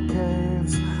blanket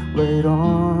caves laid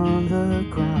on the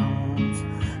ground.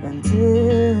 And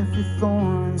if your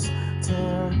thorns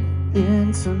tear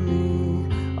into me,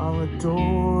 I'll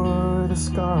adore the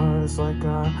scars like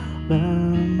our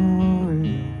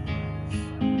memories.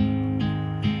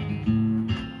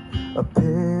 A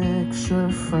picture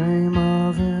frame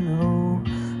of an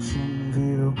ocean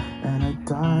view and a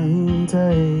dying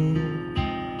day.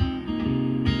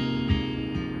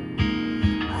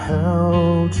 I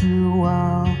held you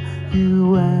while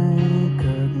you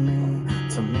anchored me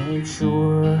to make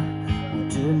sure we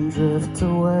didn't drift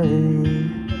away.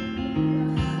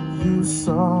 You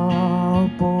saw a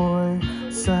boy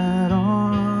sat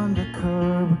on the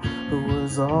curb who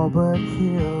was all but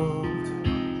healed.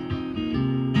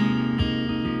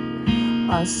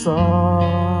 I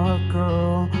saw a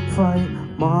girl fight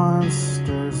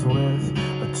monsters with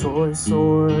a toy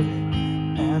sword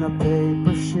and a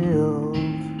paper shield.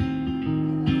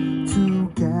 Two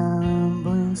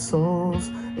gambling souls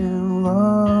in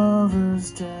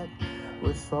lover's debt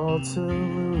with all to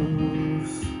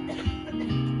lose.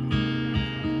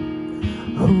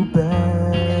 Who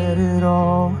bet it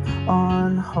all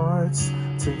on hearts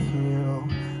to heal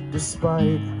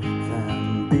despite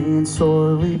them being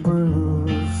sorely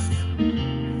bruised.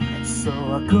 So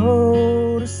I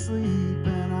go to sleep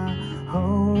and I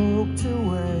hope to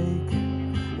wake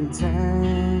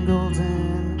entangled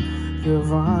in your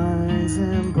vine's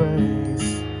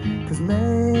embrace. 'Cause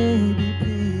maybe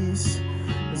peace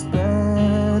is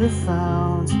better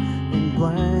found in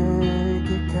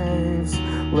blanket caves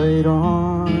laid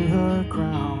on the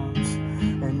ground.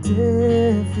 And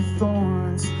if your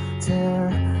thorns tear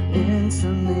into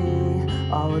me,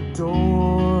 I'll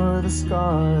adore the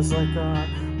scars like our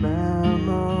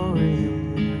memories.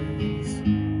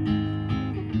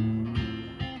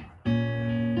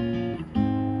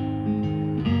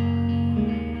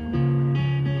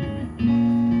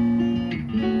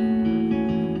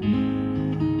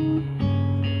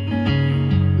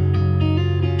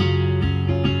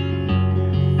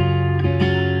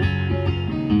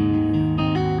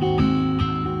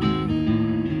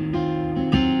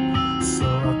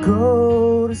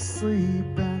 Go to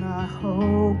sleep and I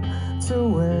hope to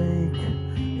wake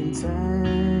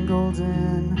entangled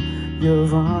in your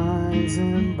vine's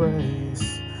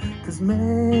embrace. 'Cause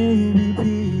maybe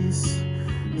peace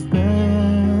is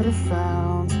better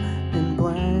found in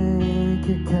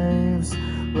blanket caves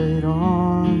laid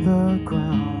on the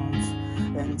ground.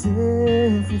 And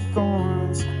if your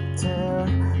thorns tear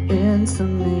into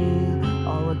me,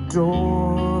 I'll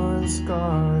adore the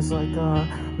scars like our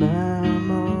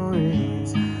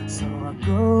memories. So I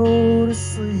go to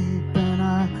sleep and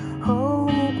I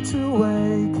hope to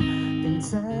wake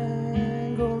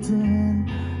entangled in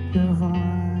your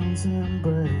vine's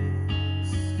embrace.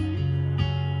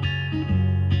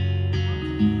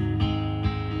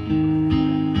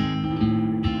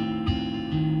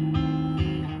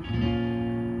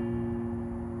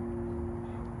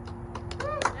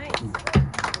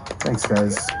 Thanks,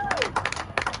 guys.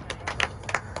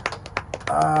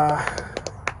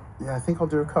 Yeah, I think I'll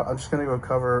do I'm just gonna go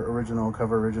cover original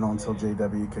until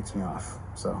JW kicks me off.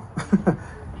 So,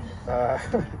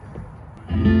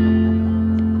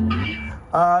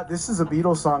 this is a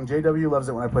Beatles song. JW loves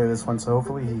it when I play this one, so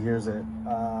hopefully he hears it.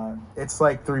 It's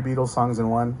like 3 Beatles songs in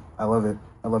one. I love it.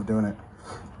 I love doing it.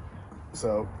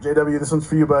 So, JW, this one's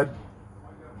for you, bud.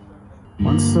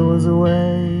 Once there was a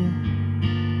way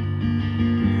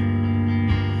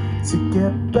to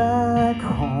get back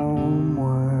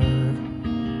homeward.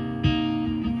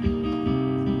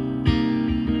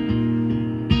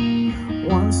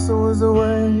 Once there was a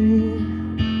way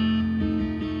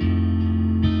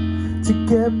to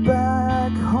get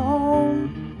back home.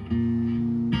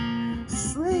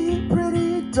 Sleep,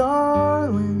 pretty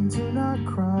darling, do not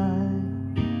cry,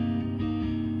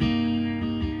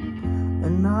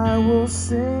 and I will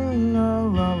sing a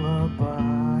lullaby.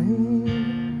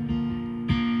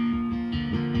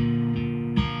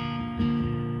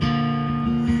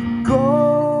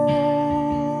 Golden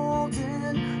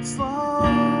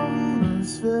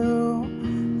slumbers fill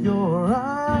your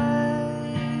eyes,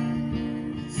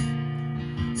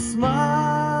 smiles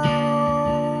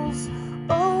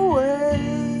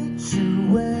await you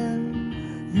when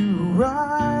you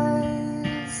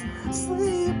rise.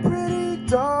 Sleep, pretty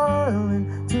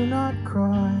darling, do not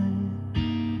cry,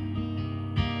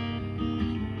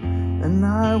 and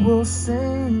I will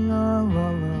sing a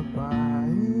lullaby.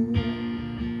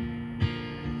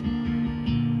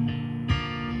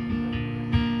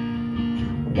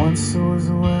 Once there was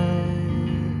a way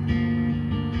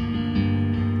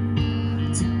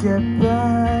to get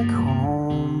back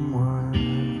homeward.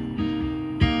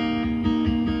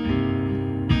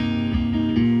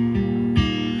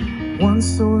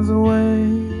 Once there was a way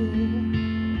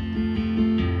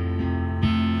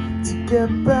to get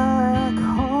back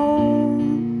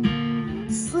home.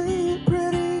 Sleep,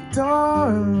 pretty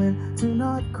darling, do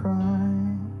not cry,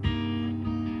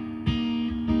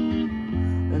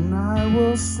 and I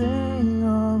will sing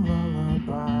a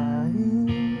lullaby.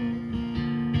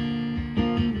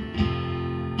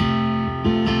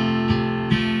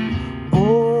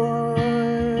 Boy,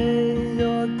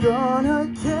 you're gonna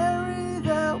carry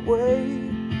that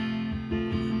weight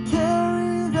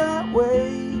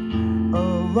a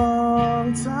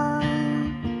long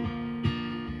time.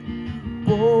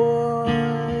 Boy,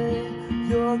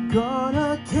 you're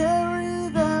gonna carry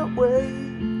that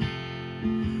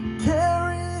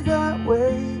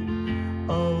weight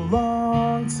a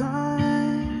long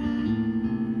time.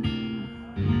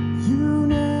 You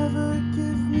never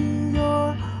give me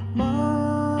your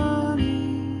money,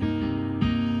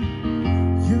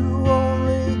 you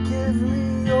only give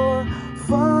me your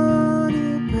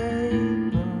funny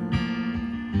paper,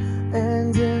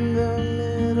 and in the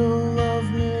middle of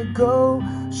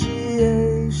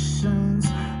negotiations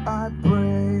I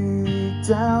break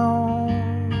down.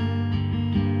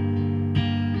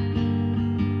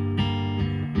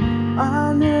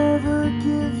 I never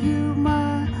give you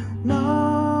my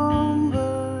number,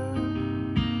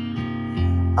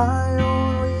 I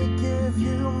only give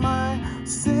you my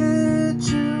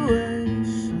situation,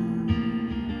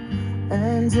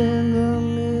 and in the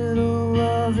middle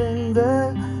of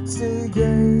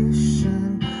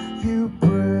investigation you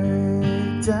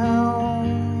break down.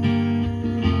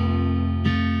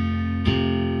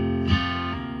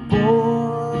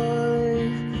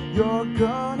 Boy, you're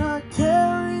gonna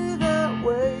carry that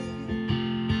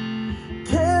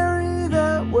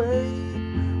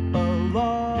weight a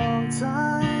long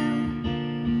time.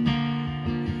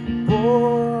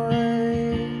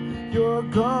 Boy, you're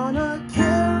gonna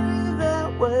carry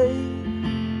that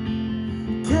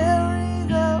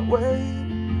weight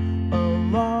a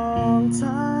long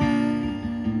time.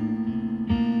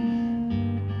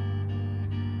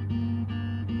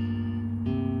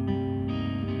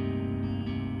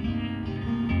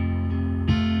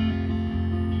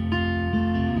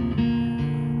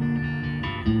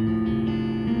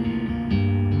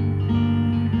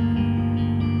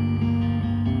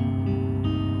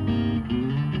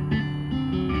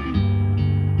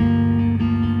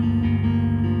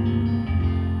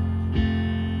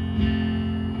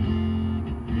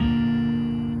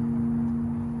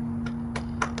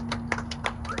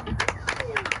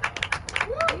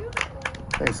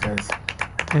 Thanks, guys.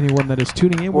 Anyone that is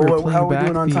tuning in, we're playing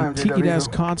back the Tiki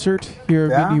Desk concert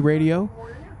here at MutinyRadio.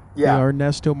 Yeah. The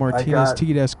Ernesto Martinez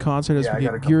Tiki Desk concert as we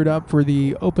get geared up for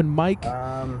the open mic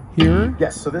here.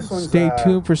 Yes, so this one's Stay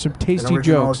tuned for some tasty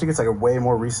jokes. I think it's like a way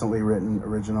more recently written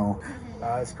original.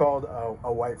 It's called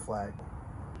A White Flag.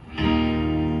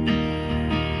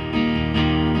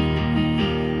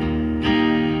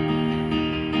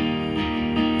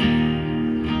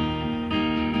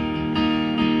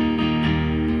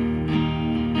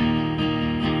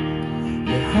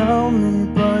 Help me,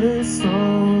 but it's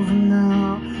over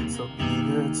now. So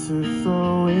eager to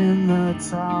throw in the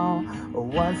towel. A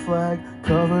white flag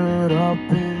covered up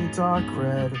in dark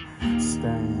red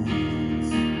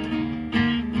stains.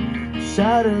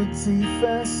 Shattered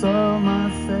defense of my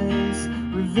face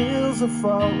reveals the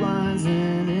fault lines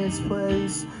in its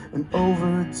place. An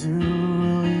overdue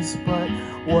release, but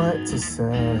what to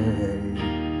say?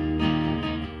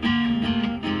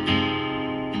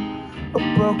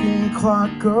 A broken clock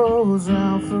goes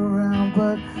round for round,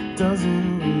 but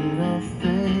doesn't read a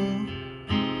thing.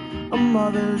 A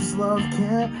mother's love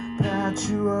can't patch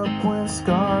you up when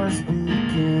scars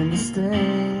begin to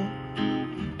sting.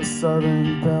 A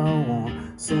southern belle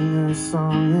won't sing her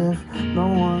song if no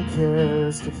one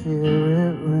cares to hear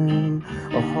it ring.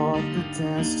 A halt to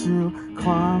dance to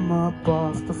climb up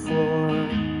off the floor.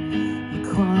 You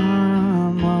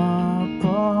climb up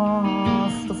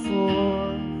off the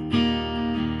floor.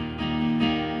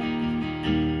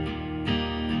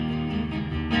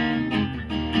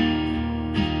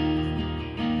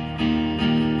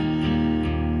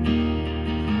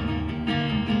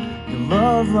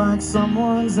 Love like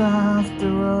someone's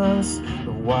after us.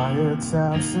 The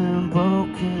wiretaps and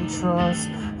broken trust.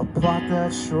 A plot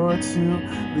that's sure to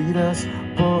lead us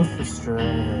both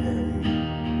astray.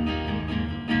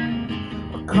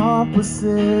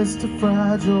 Accomplices to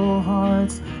fragile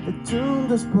hearts that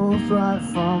doomed us both right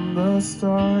from the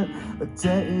start. A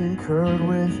debt incurred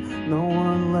with no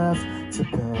one left to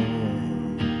pay.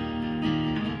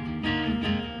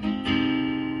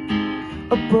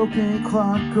 A broken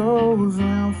clock goes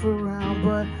round for round,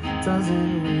 but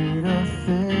doesn't read a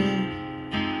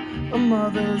thing. A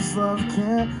mother's love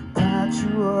can't patch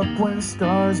you up when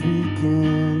scars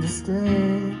begin to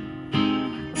sting.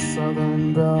 A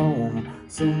southern belle won't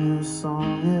sing her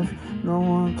song if no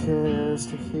one cares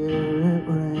to hear it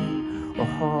ring. Or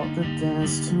halt the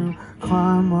dance to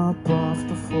climb up off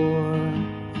the floor.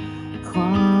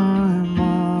 Climb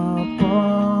up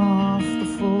off the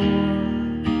floor.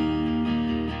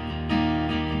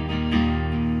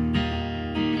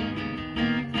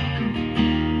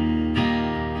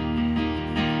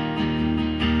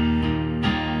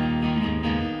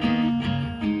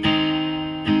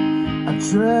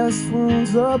 Dress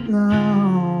wounds up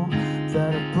now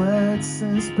that have bled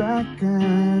since back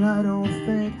then. I don't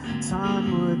think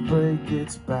time would break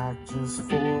its back just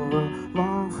for a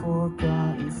long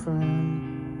forgotten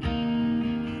friend.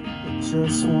 It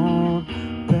just won't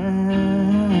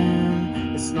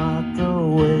bend. It's not the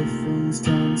way things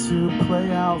tend to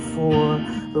play out for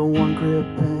the one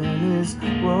gripping his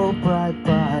rope right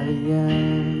by the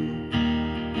end.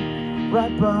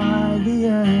 Right by the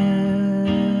end.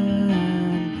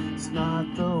 Not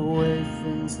the way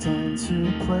things tend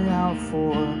to play out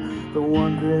for the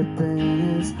one gripping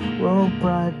his rope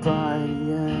right by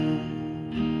the end.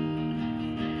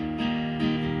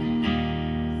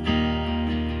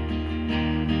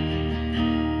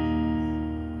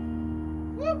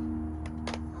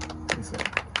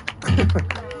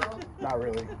 Not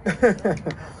really.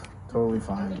 Totally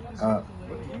fine. A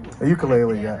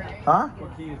ukulele, yeah. Huh?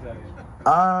 What key is that?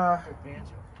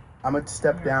 I'm a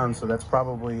step down, so that's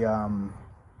probably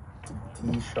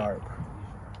D sharp.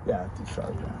 Yeah, D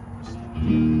sharp, yeah.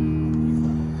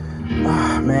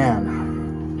 Ah,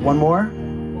 man. One more?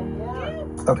 One more?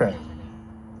 Okay.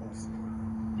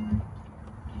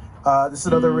 This is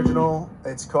another original.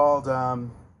 It's called,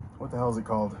 what the hell is it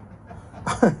called?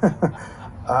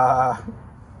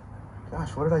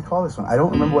 Gosh, what did I call this one? I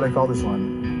don't remember what I called this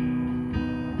one.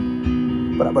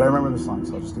 But I remember the song,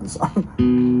 so I'll just do the song.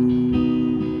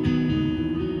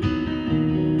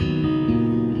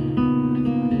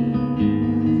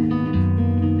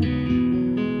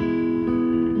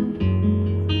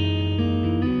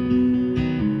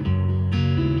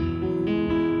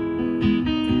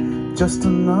 Just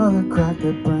another crack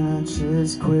that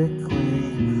branches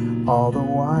quickly. All the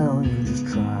while you just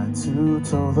try to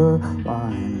toe the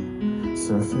line.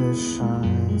 Surface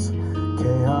shines,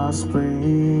 chaos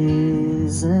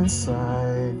breathes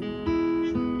inside.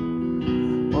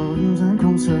 Momentum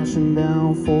comes crashing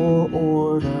down for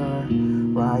order.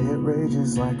 Riot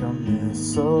rages like a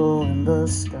missile in the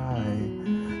sky.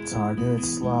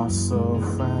 Targets lost, so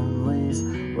friendlies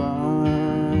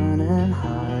run and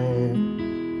hide.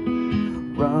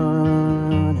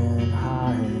 Run and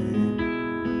hide.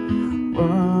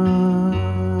 Run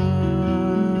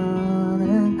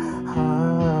and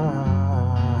hide.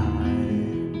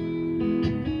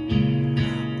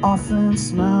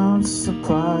 Offense mounts,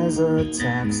 supplies,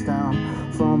 attacks down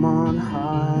from on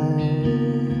high.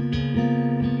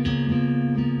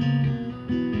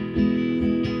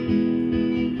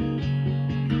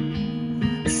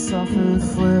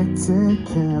 Self-inflicted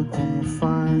campaign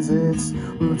finds its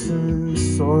roots in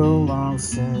soil long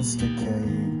since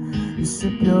decayed. You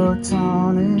sip your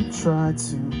tonic, try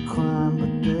to climb,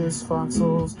 but this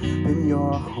foxhole's been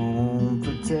your home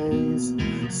for days.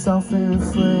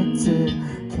 Self-inflicted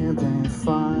campaign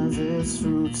finds its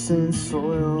roots in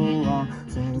soil long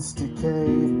since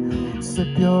decayed.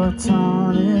 Sip your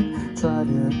tonic, try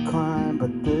to climb,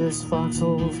 but this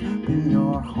foxhole's been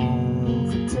your home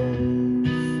for days.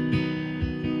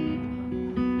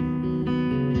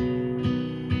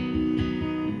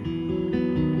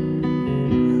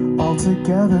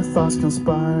 Altogether, thoughts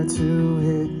conspire to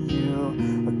hit you.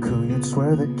 A coup you'd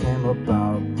swear that came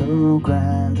about through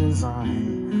grand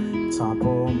design.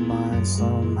 Topple mine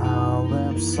somehow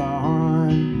limps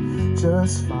on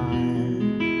just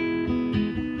fine.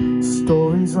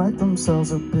 Stories write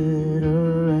themselves a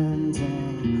bitter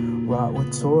ending, wrought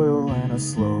with toil and a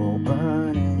slow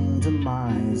burning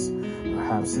demise.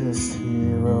 Perhaps this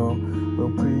hero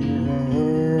will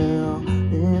prevail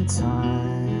in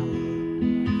time,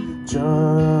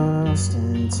 just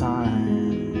in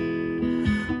time,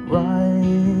 right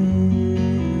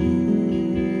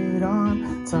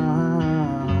on time.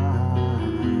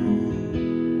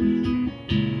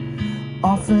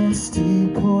 Offense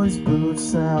deploys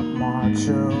boots that march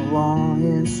along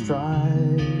in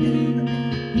stride.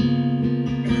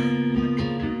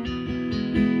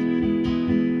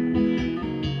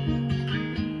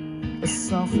 A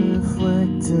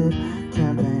self-inflicted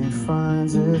campaign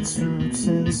finds its roots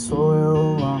in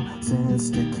soil long since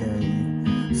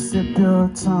decayed. Sip your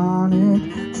tonic,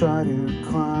 try to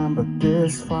climb, but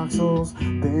this foxhole's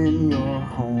been your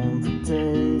home for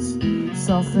days.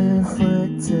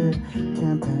 Self-inflicted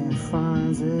campaign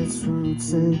finds its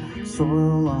roots in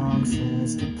soil long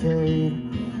since decayed.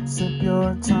 Sip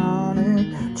your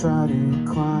tonic, try to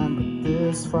climb, but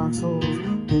this foxhole's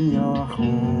been your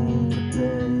home for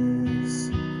days.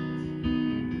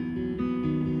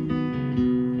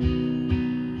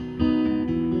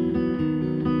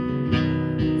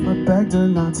 I begged her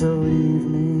not to leave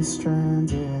me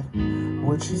stranded.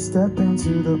 Would she step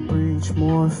into the breach,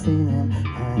 morphine in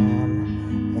hand?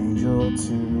 Angel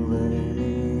to lay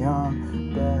me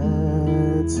on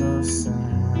beds of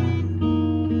sand.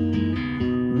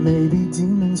 Maybe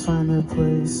demons find their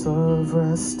place of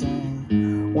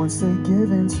resting once they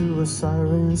give into a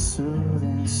siren's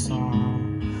soothing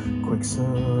song. Quick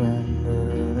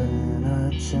surrender, then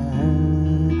a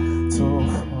gentle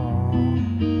fall.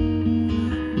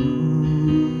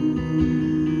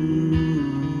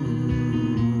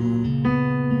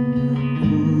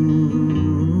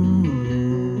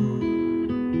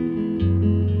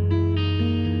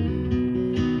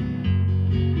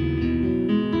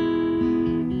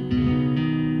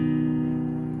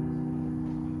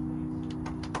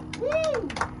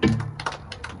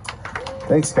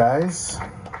 Thanks, guys.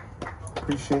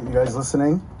 Appreciate you guys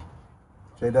listening.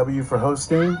 JW for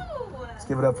hosting. Let's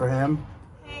give it up for him.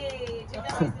 Hey,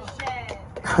 JW for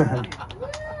shit.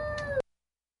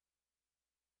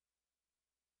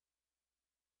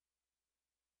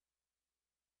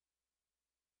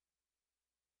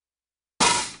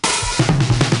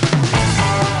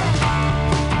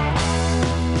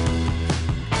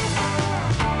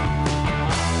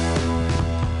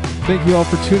 Thank you all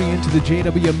for tuning into the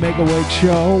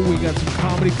TheJWMegawegShow. We got some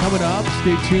comedy coming up.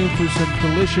 Stay tuned for some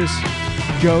delicious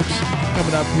jokes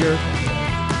coming up here.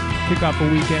 Kick off the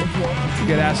weekend. We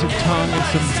got Acid Tongue and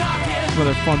some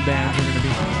other fun bands are going to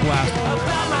be blasting.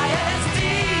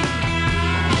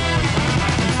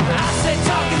 I say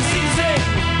talking easy,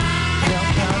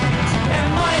 and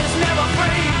money's never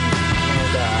free.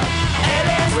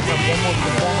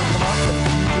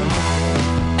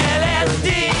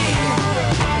 LSD.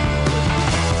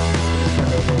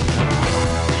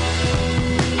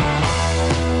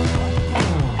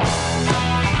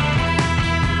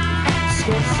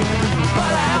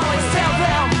 But I always tell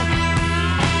them,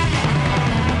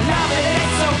 love it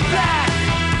ain't so black.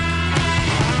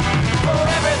 For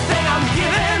everything I'm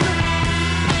given,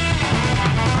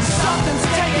 something's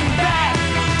taken back.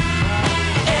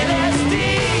 LSD,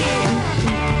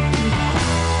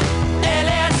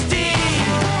 LSD,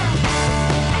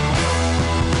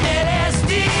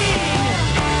 LSD,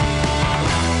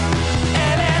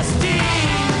 LSD.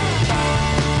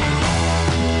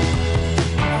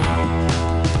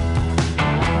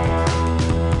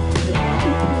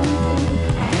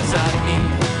 Yes, I need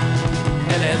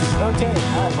LSD.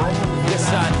 Yes,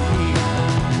 I need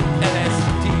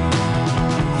LSD.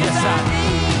 Yes, I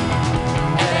need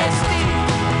LSD.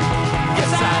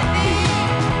 Yes, I need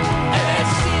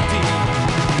LSD.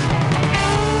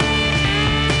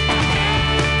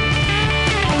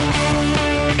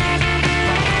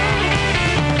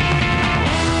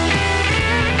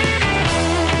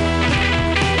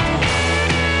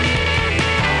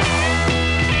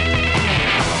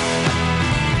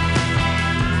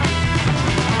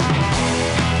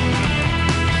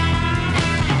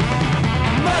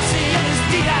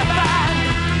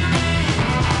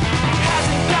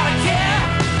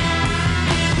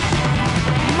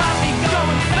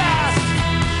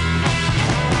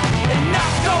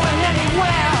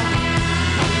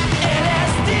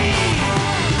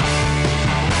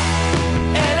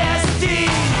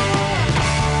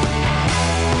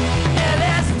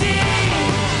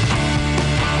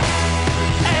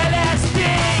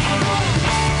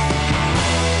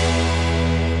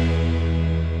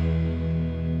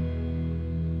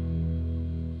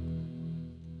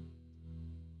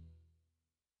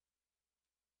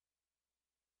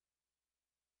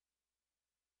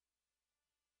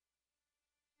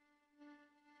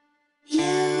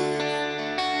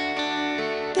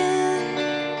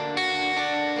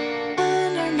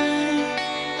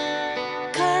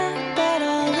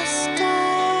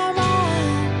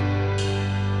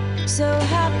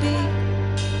 happy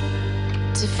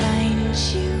to find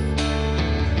you.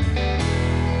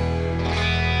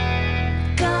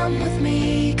 Come with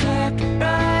me, carpet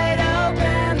ride,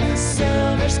 open the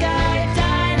silver sky,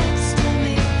 die next to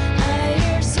me. I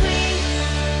hear sweet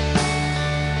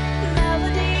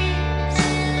melodies,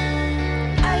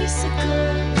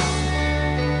 icicles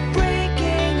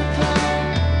breaking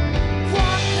apart.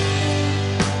 Walk with me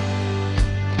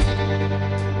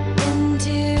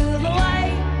into the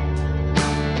light.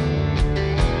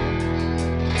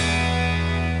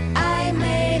 I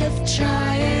made of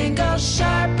triangles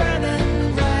sharper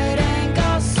than right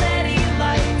angles, city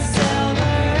lights,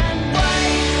 silver and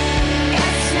white.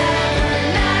 It's never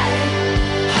night,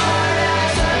 hard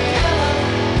as a pillow,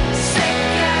 sick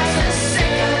as a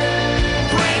sicko.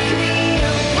 Break me a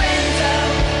window,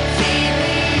 feed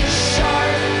me a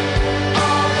shark.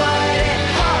 I'll bite it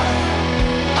hard,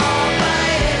 I'll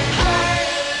bite it hard,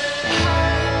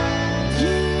 hard.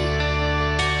 You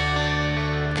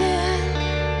there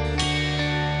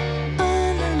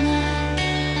under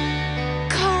my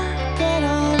carpet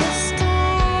all this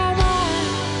time.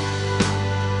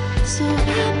 I'm so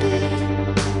happy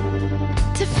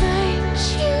to find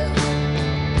you.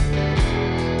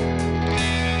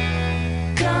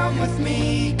 Come with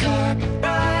me, carpet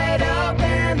ride,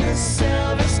 open the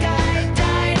silver sky,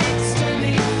 die next to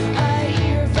me. I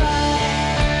hear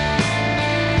violins,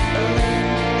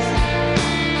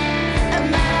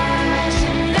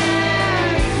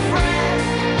 imaginary friend.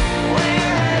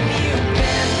 Where have you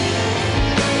been?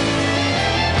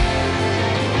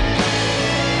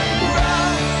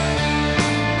 Roll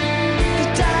the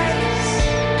dice,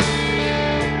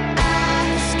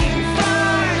 asking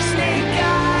for snake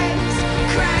eyes,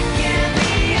 cracking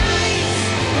the ice,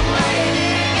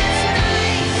 lighting its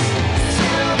nice,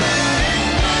 silver and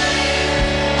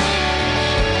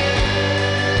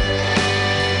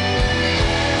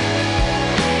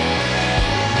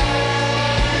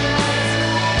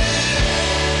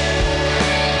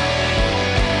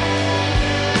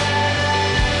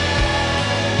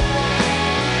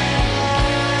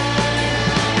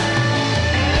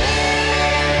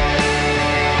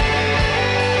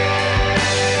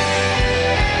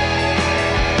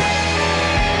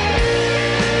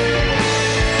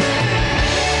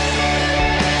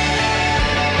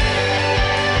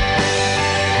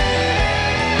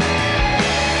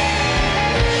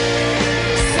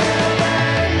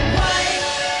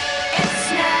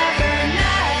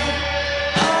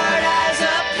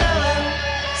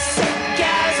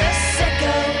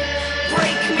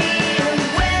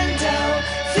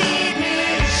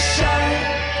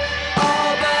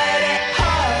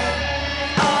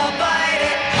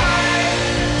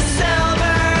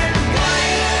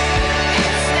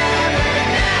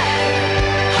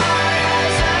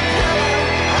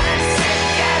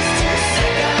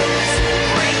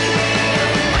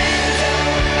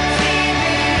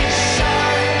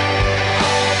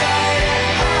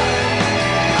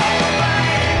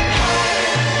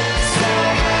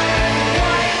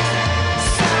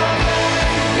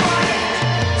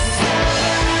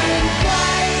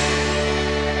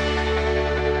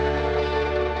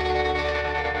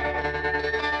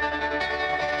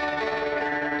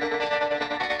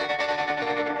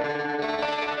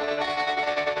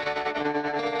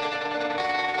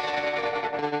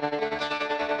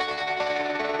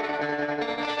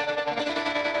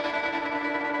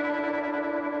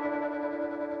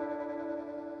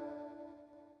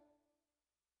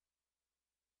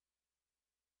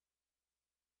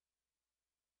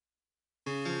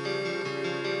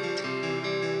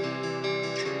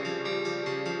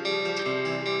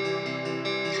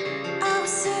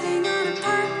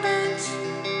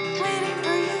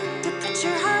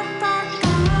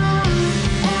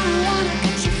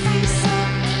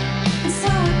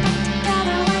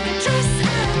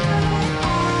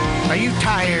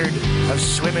tired of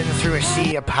swimming through a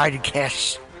sea of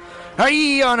podcasts? Are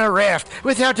ye on a raft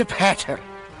without a paddle?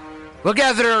 Well,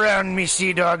 gather around me,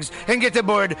 sea dogs, and get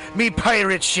aboard me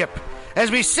pirate ship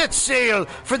as we set sail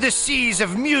for the seas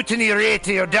of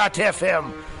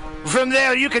MutinyRadio.fm. From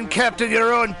there, you can captain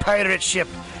your own pirate ship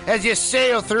as you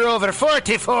sail through over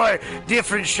 44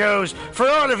 different shows for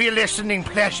all of your listening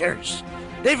pleasures.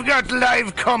 They've got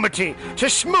live comedy to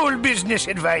small business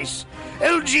advice,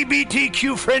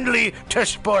 LGBTQ friendly to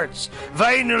sports,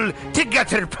 vinyl to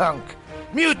gutter punk.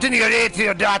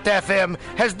 MutinyRadio.fm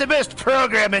has the best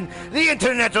programming the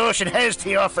internet ocean has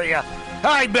to offer you.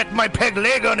 I bet my peg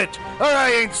leg on it, or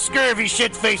I ain't scurvy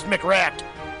shit-faced McRat.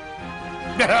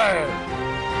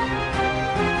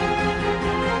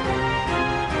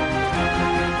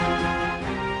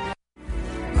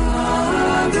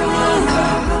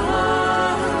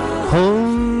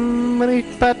 Homely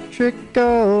Patrico.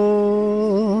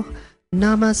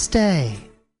 Namaste.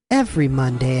 Every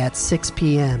Monday at 6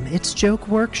 p.m., it's Joke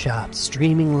Workshop,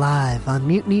 streaming live on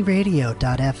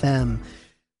MutinyRadio.fm.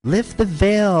 Lift the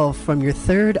veil from your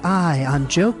third eye on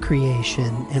joke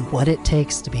creation and what it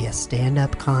takes to be a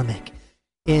stand-up comic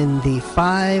in the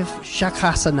 5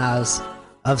 shakasanas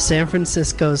of San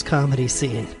Francisco's comedy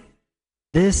scene.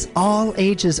 This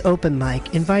all-ages open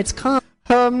mic invites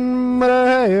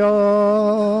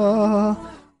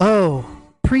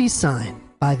pre-sign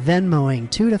by Venmoing $2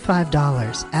 to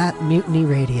 $5 at Mutiny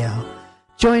Radio.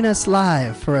 Join us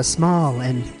live for a small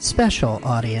and special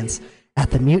audience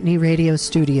at the Mutiny Radio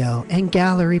Studio and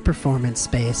Gallery Performance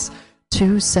Space,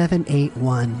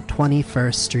 2781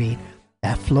 21st Street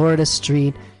at Florida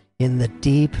Street in the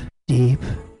deep, deep,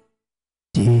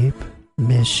 deep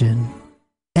Mission.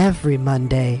 Every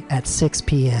Monday at 6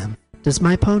 p.m. Does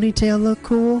my ponytail look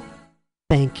cool?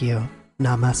 Thank you.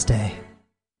 Namaste.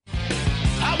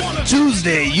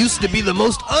 Tuesday used to be the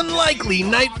most unlikely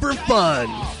night for fun.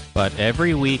 But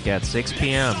every week at 6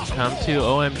 p.m., come to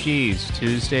OMG's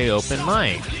Tuesday Open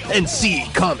Mic. And see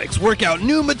comics work out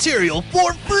new material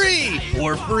for free!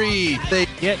 For free!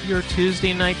 Get your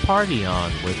Tuesday night party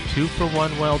on with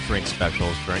 2-for-1 well drink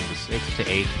specials during the 6 to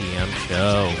 8 p.m.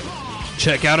 show.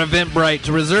 Check out Eventbrite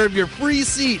to reserve your free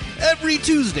seat every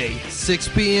Tuesday, 6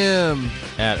 p.m.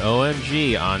 at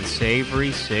OMG on Savory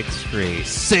 6th Street.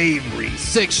 Savory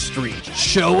 6th Street.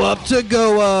 Show up to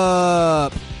go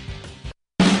up.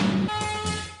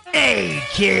 Hey,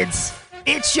 kids.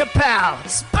 It's your pal,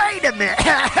 Spider-Man.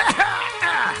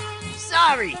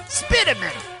 Sorry,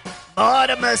 Spiderman.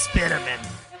 Mortimer Spiderman.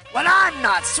 When I'm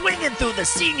not swinging through the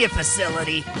senior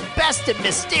facility, besting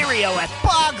Mysterio at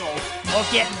Boggle, or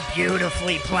getting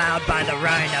beautifully plowed by the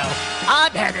Rhino,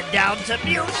 I'm headed down to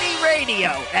Mutiny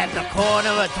Radio at the corner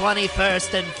of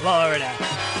 21st and Florida.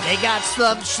 They got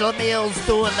some schlemiels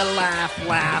doing the laugh.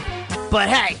 But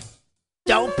hey,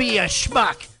 don't be a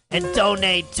schmuck and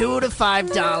donate $2 to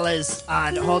 $5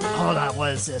 on, hold on,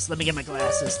 what is this? Let me get my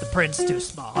glasses. The print's too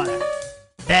small. Hold on.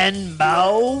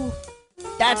 Venmo?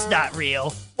 That's not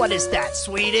real. What is that,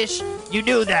 Swedish? You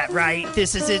knew that, right?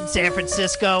 This is in San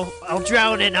Francisco. I'll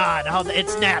drone it on.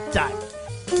 It's nap time.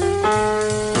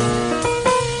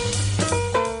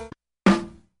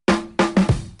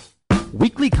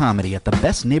 Weekly comedy at the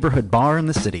best neighborhood bar in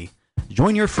the city.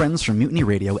 Join your friends from Mutiny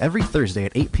Radio every Thursday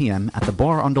at 8 p.m. at the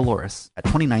Bar on Dolores at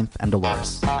 29th and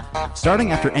Dolores.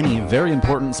 Starting after any very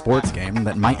important sports game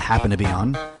that might happen to be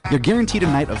on, you're guaranteed a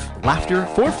night of laughter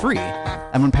for free.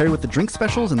 And when paired with the drink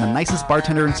specials and the nicest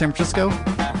bartender in San Francisco,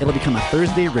 it'll become a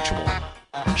Thursday ritual.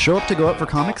 Show up to go out for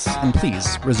comics, and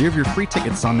please reserve your free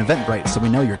tickets on Eventbrite so we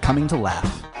know you're coming to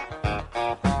laugh.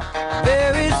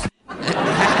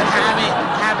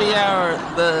 Happy hour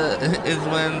is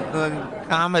when the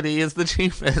comedy is the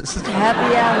cheapest.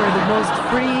 Happy hour, the most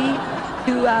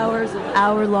free 2 hours of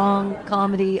hour-long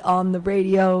comedy on the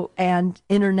radio and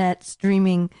internet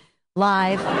streaming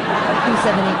live.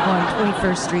 2781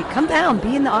 21st Street. Come down,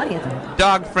 be in the audience.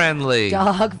 Dog friendly.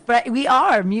 We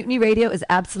are. Mutiny Radio is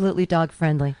absolutely dog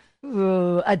friendly.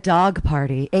 Ooh, a dog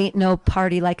party. Ain't no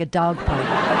party like a dog party.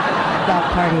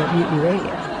 Dog party at Mutiny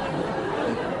Radio.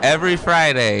 Every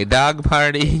Friday, dog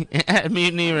party at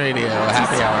Mutiny Radio.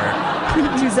 Happy hour.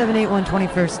 2781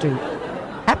 21st Street.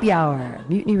 Happy hour.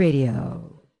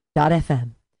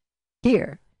 MutinyRadio.fm.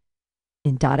 Here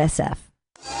in .sf.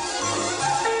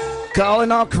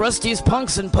 Calling all crusties,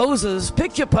 punks, and posers.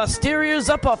 Pick your posteriors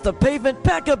up off the pavement,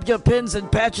 pack up your pins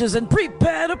and patches, and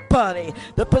prepare to party.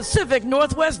 The Pacific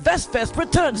Northwest Vest Fest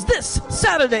returns this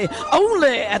Saturday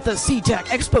only at the SeaTac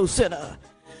Expo Center.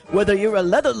 Whether you're a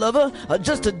leather lover or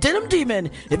just a denim demon,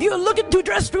 if you're looking to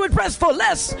dress to impress for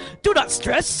less, do not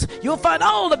stress. You'll find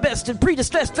all the best in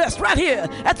pre-distressed vests right here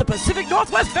at the Pacific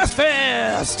Northwest Vest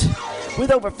Fest.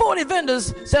 With over 40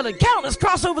 vendors selling countless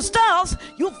crossover styles,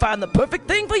 you'll find the perfect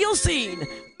thing for your scene.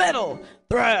 Metal,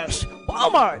 thrash,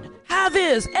 Walmart,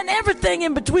 high-vis, and everything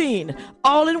in between.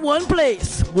 All in one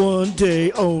place. One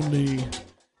day only.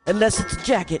 Unless it's a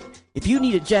jacket. If you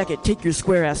need a jacket, take your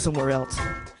square ass somewhere else.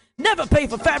 Never pay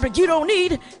for fabric you don't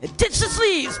need and ditch the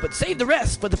sleeves, but save the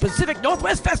rest for the Pacific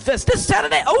Northwest Fest Fest this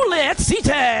Saturday only at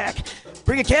SeaTac.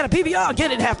 Bring a can of PBR,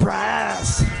 get it half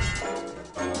price.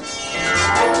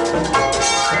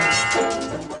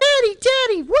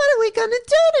 Daddy, what are we gonna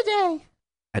do today?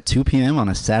 At 2 p.m. on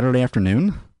a Saturday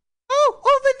afternoon? Oh,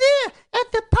 over there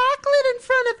at the parklet in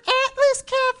front of Atlas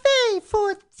Cafe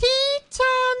for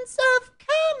Titans of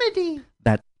Comedy.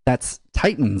 That's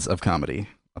Titans of Comedy.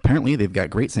 Apparently, they've got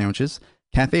great sandwiches,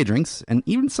 cafe drinks, and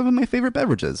even some of my favorite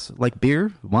beverages, like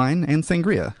beer, wine, and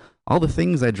sangria, All the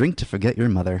things I drink to forget your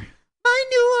mother. My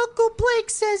new Uncle Blake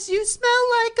says you smell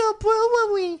like a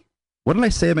brewery. What did I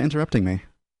say about interrupting me?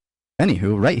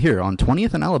 Anywho, right here on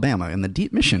 20th and Alabama in the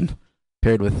Deep Mission,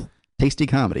 paired with tasty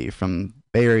comedy from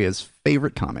Bay Area's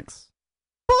favorite comics.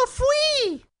 For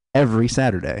free! Every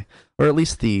Saturday, or at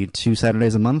least the 2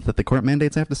 Saturdays a month that the court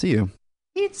mandates I have to see you.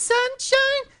 It's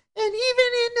sunshine and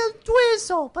even in a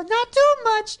drizzle, but not too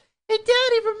much. Hey,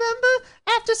 Daddy, remember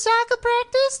after soccer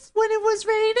practice when it was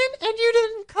raining and you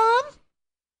didn't come?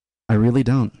 I really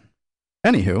don't.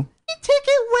 Anywho.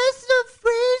 Ticket west of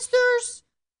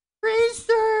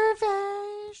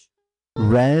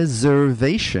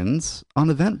reservations on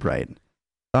Eventbrite.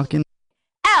 Fucking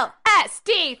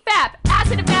LSD, FAP,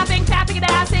 acid and fapping, fapping and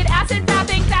acid, acid,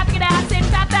 fapping, fapping and acid,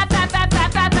 fap, fap, fap, fap,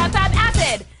 fap, fap, fap, fap,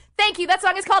 acid. Thank you. That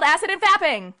song is called Acid and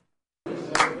Fapping.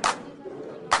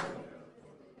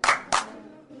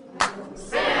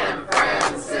 San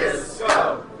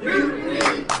Francisco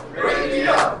Mutiny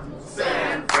Radio.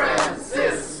 San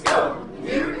Francisco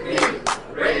Mutiny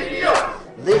Radio.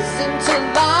 Listen to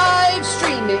live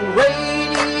streaming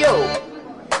radio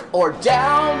or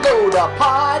download a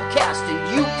podcast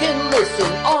and you can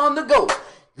listen on the go.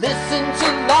 Listen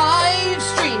to live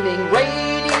streaming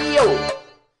radio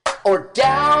or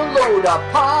download a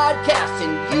podcast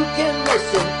and you can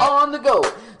listen on the go.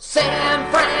 San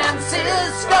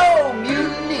Francisco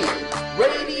Mutiny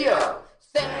Radio.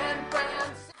 San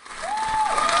Francisco.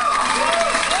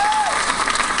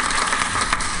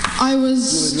 I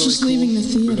was just leaving the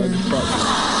theater.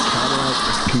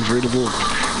 Convertible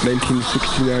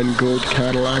 1969 gold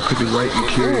Cadillac with the white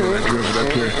interior, and I drove it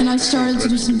up here. And I started to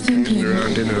do some thinking.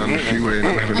 Around in it on the freeway, and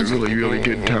I'm having a really, really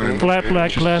good time. Flat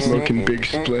black glass. Smoking big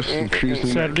spliffs and cruising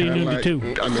Saturday noon to 2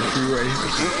 on the freeway.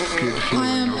 Good feeling. I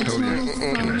am a total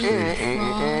fraud,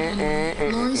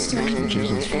 and Laurie Stone's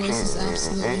voice is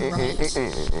absolutely right.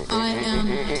 I am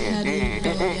petty,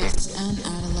 rebellious, and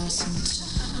adolescent.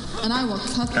 And I will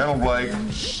cut the Hello, Blake.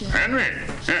 Henry.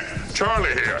 Yeah,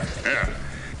 Charlie here. Yeah.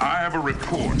 I have a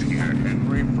report here,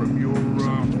 Henry, from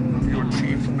your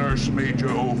chief nurse,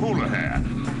 Major O'Houlihan.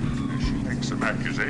 She makes some accusations.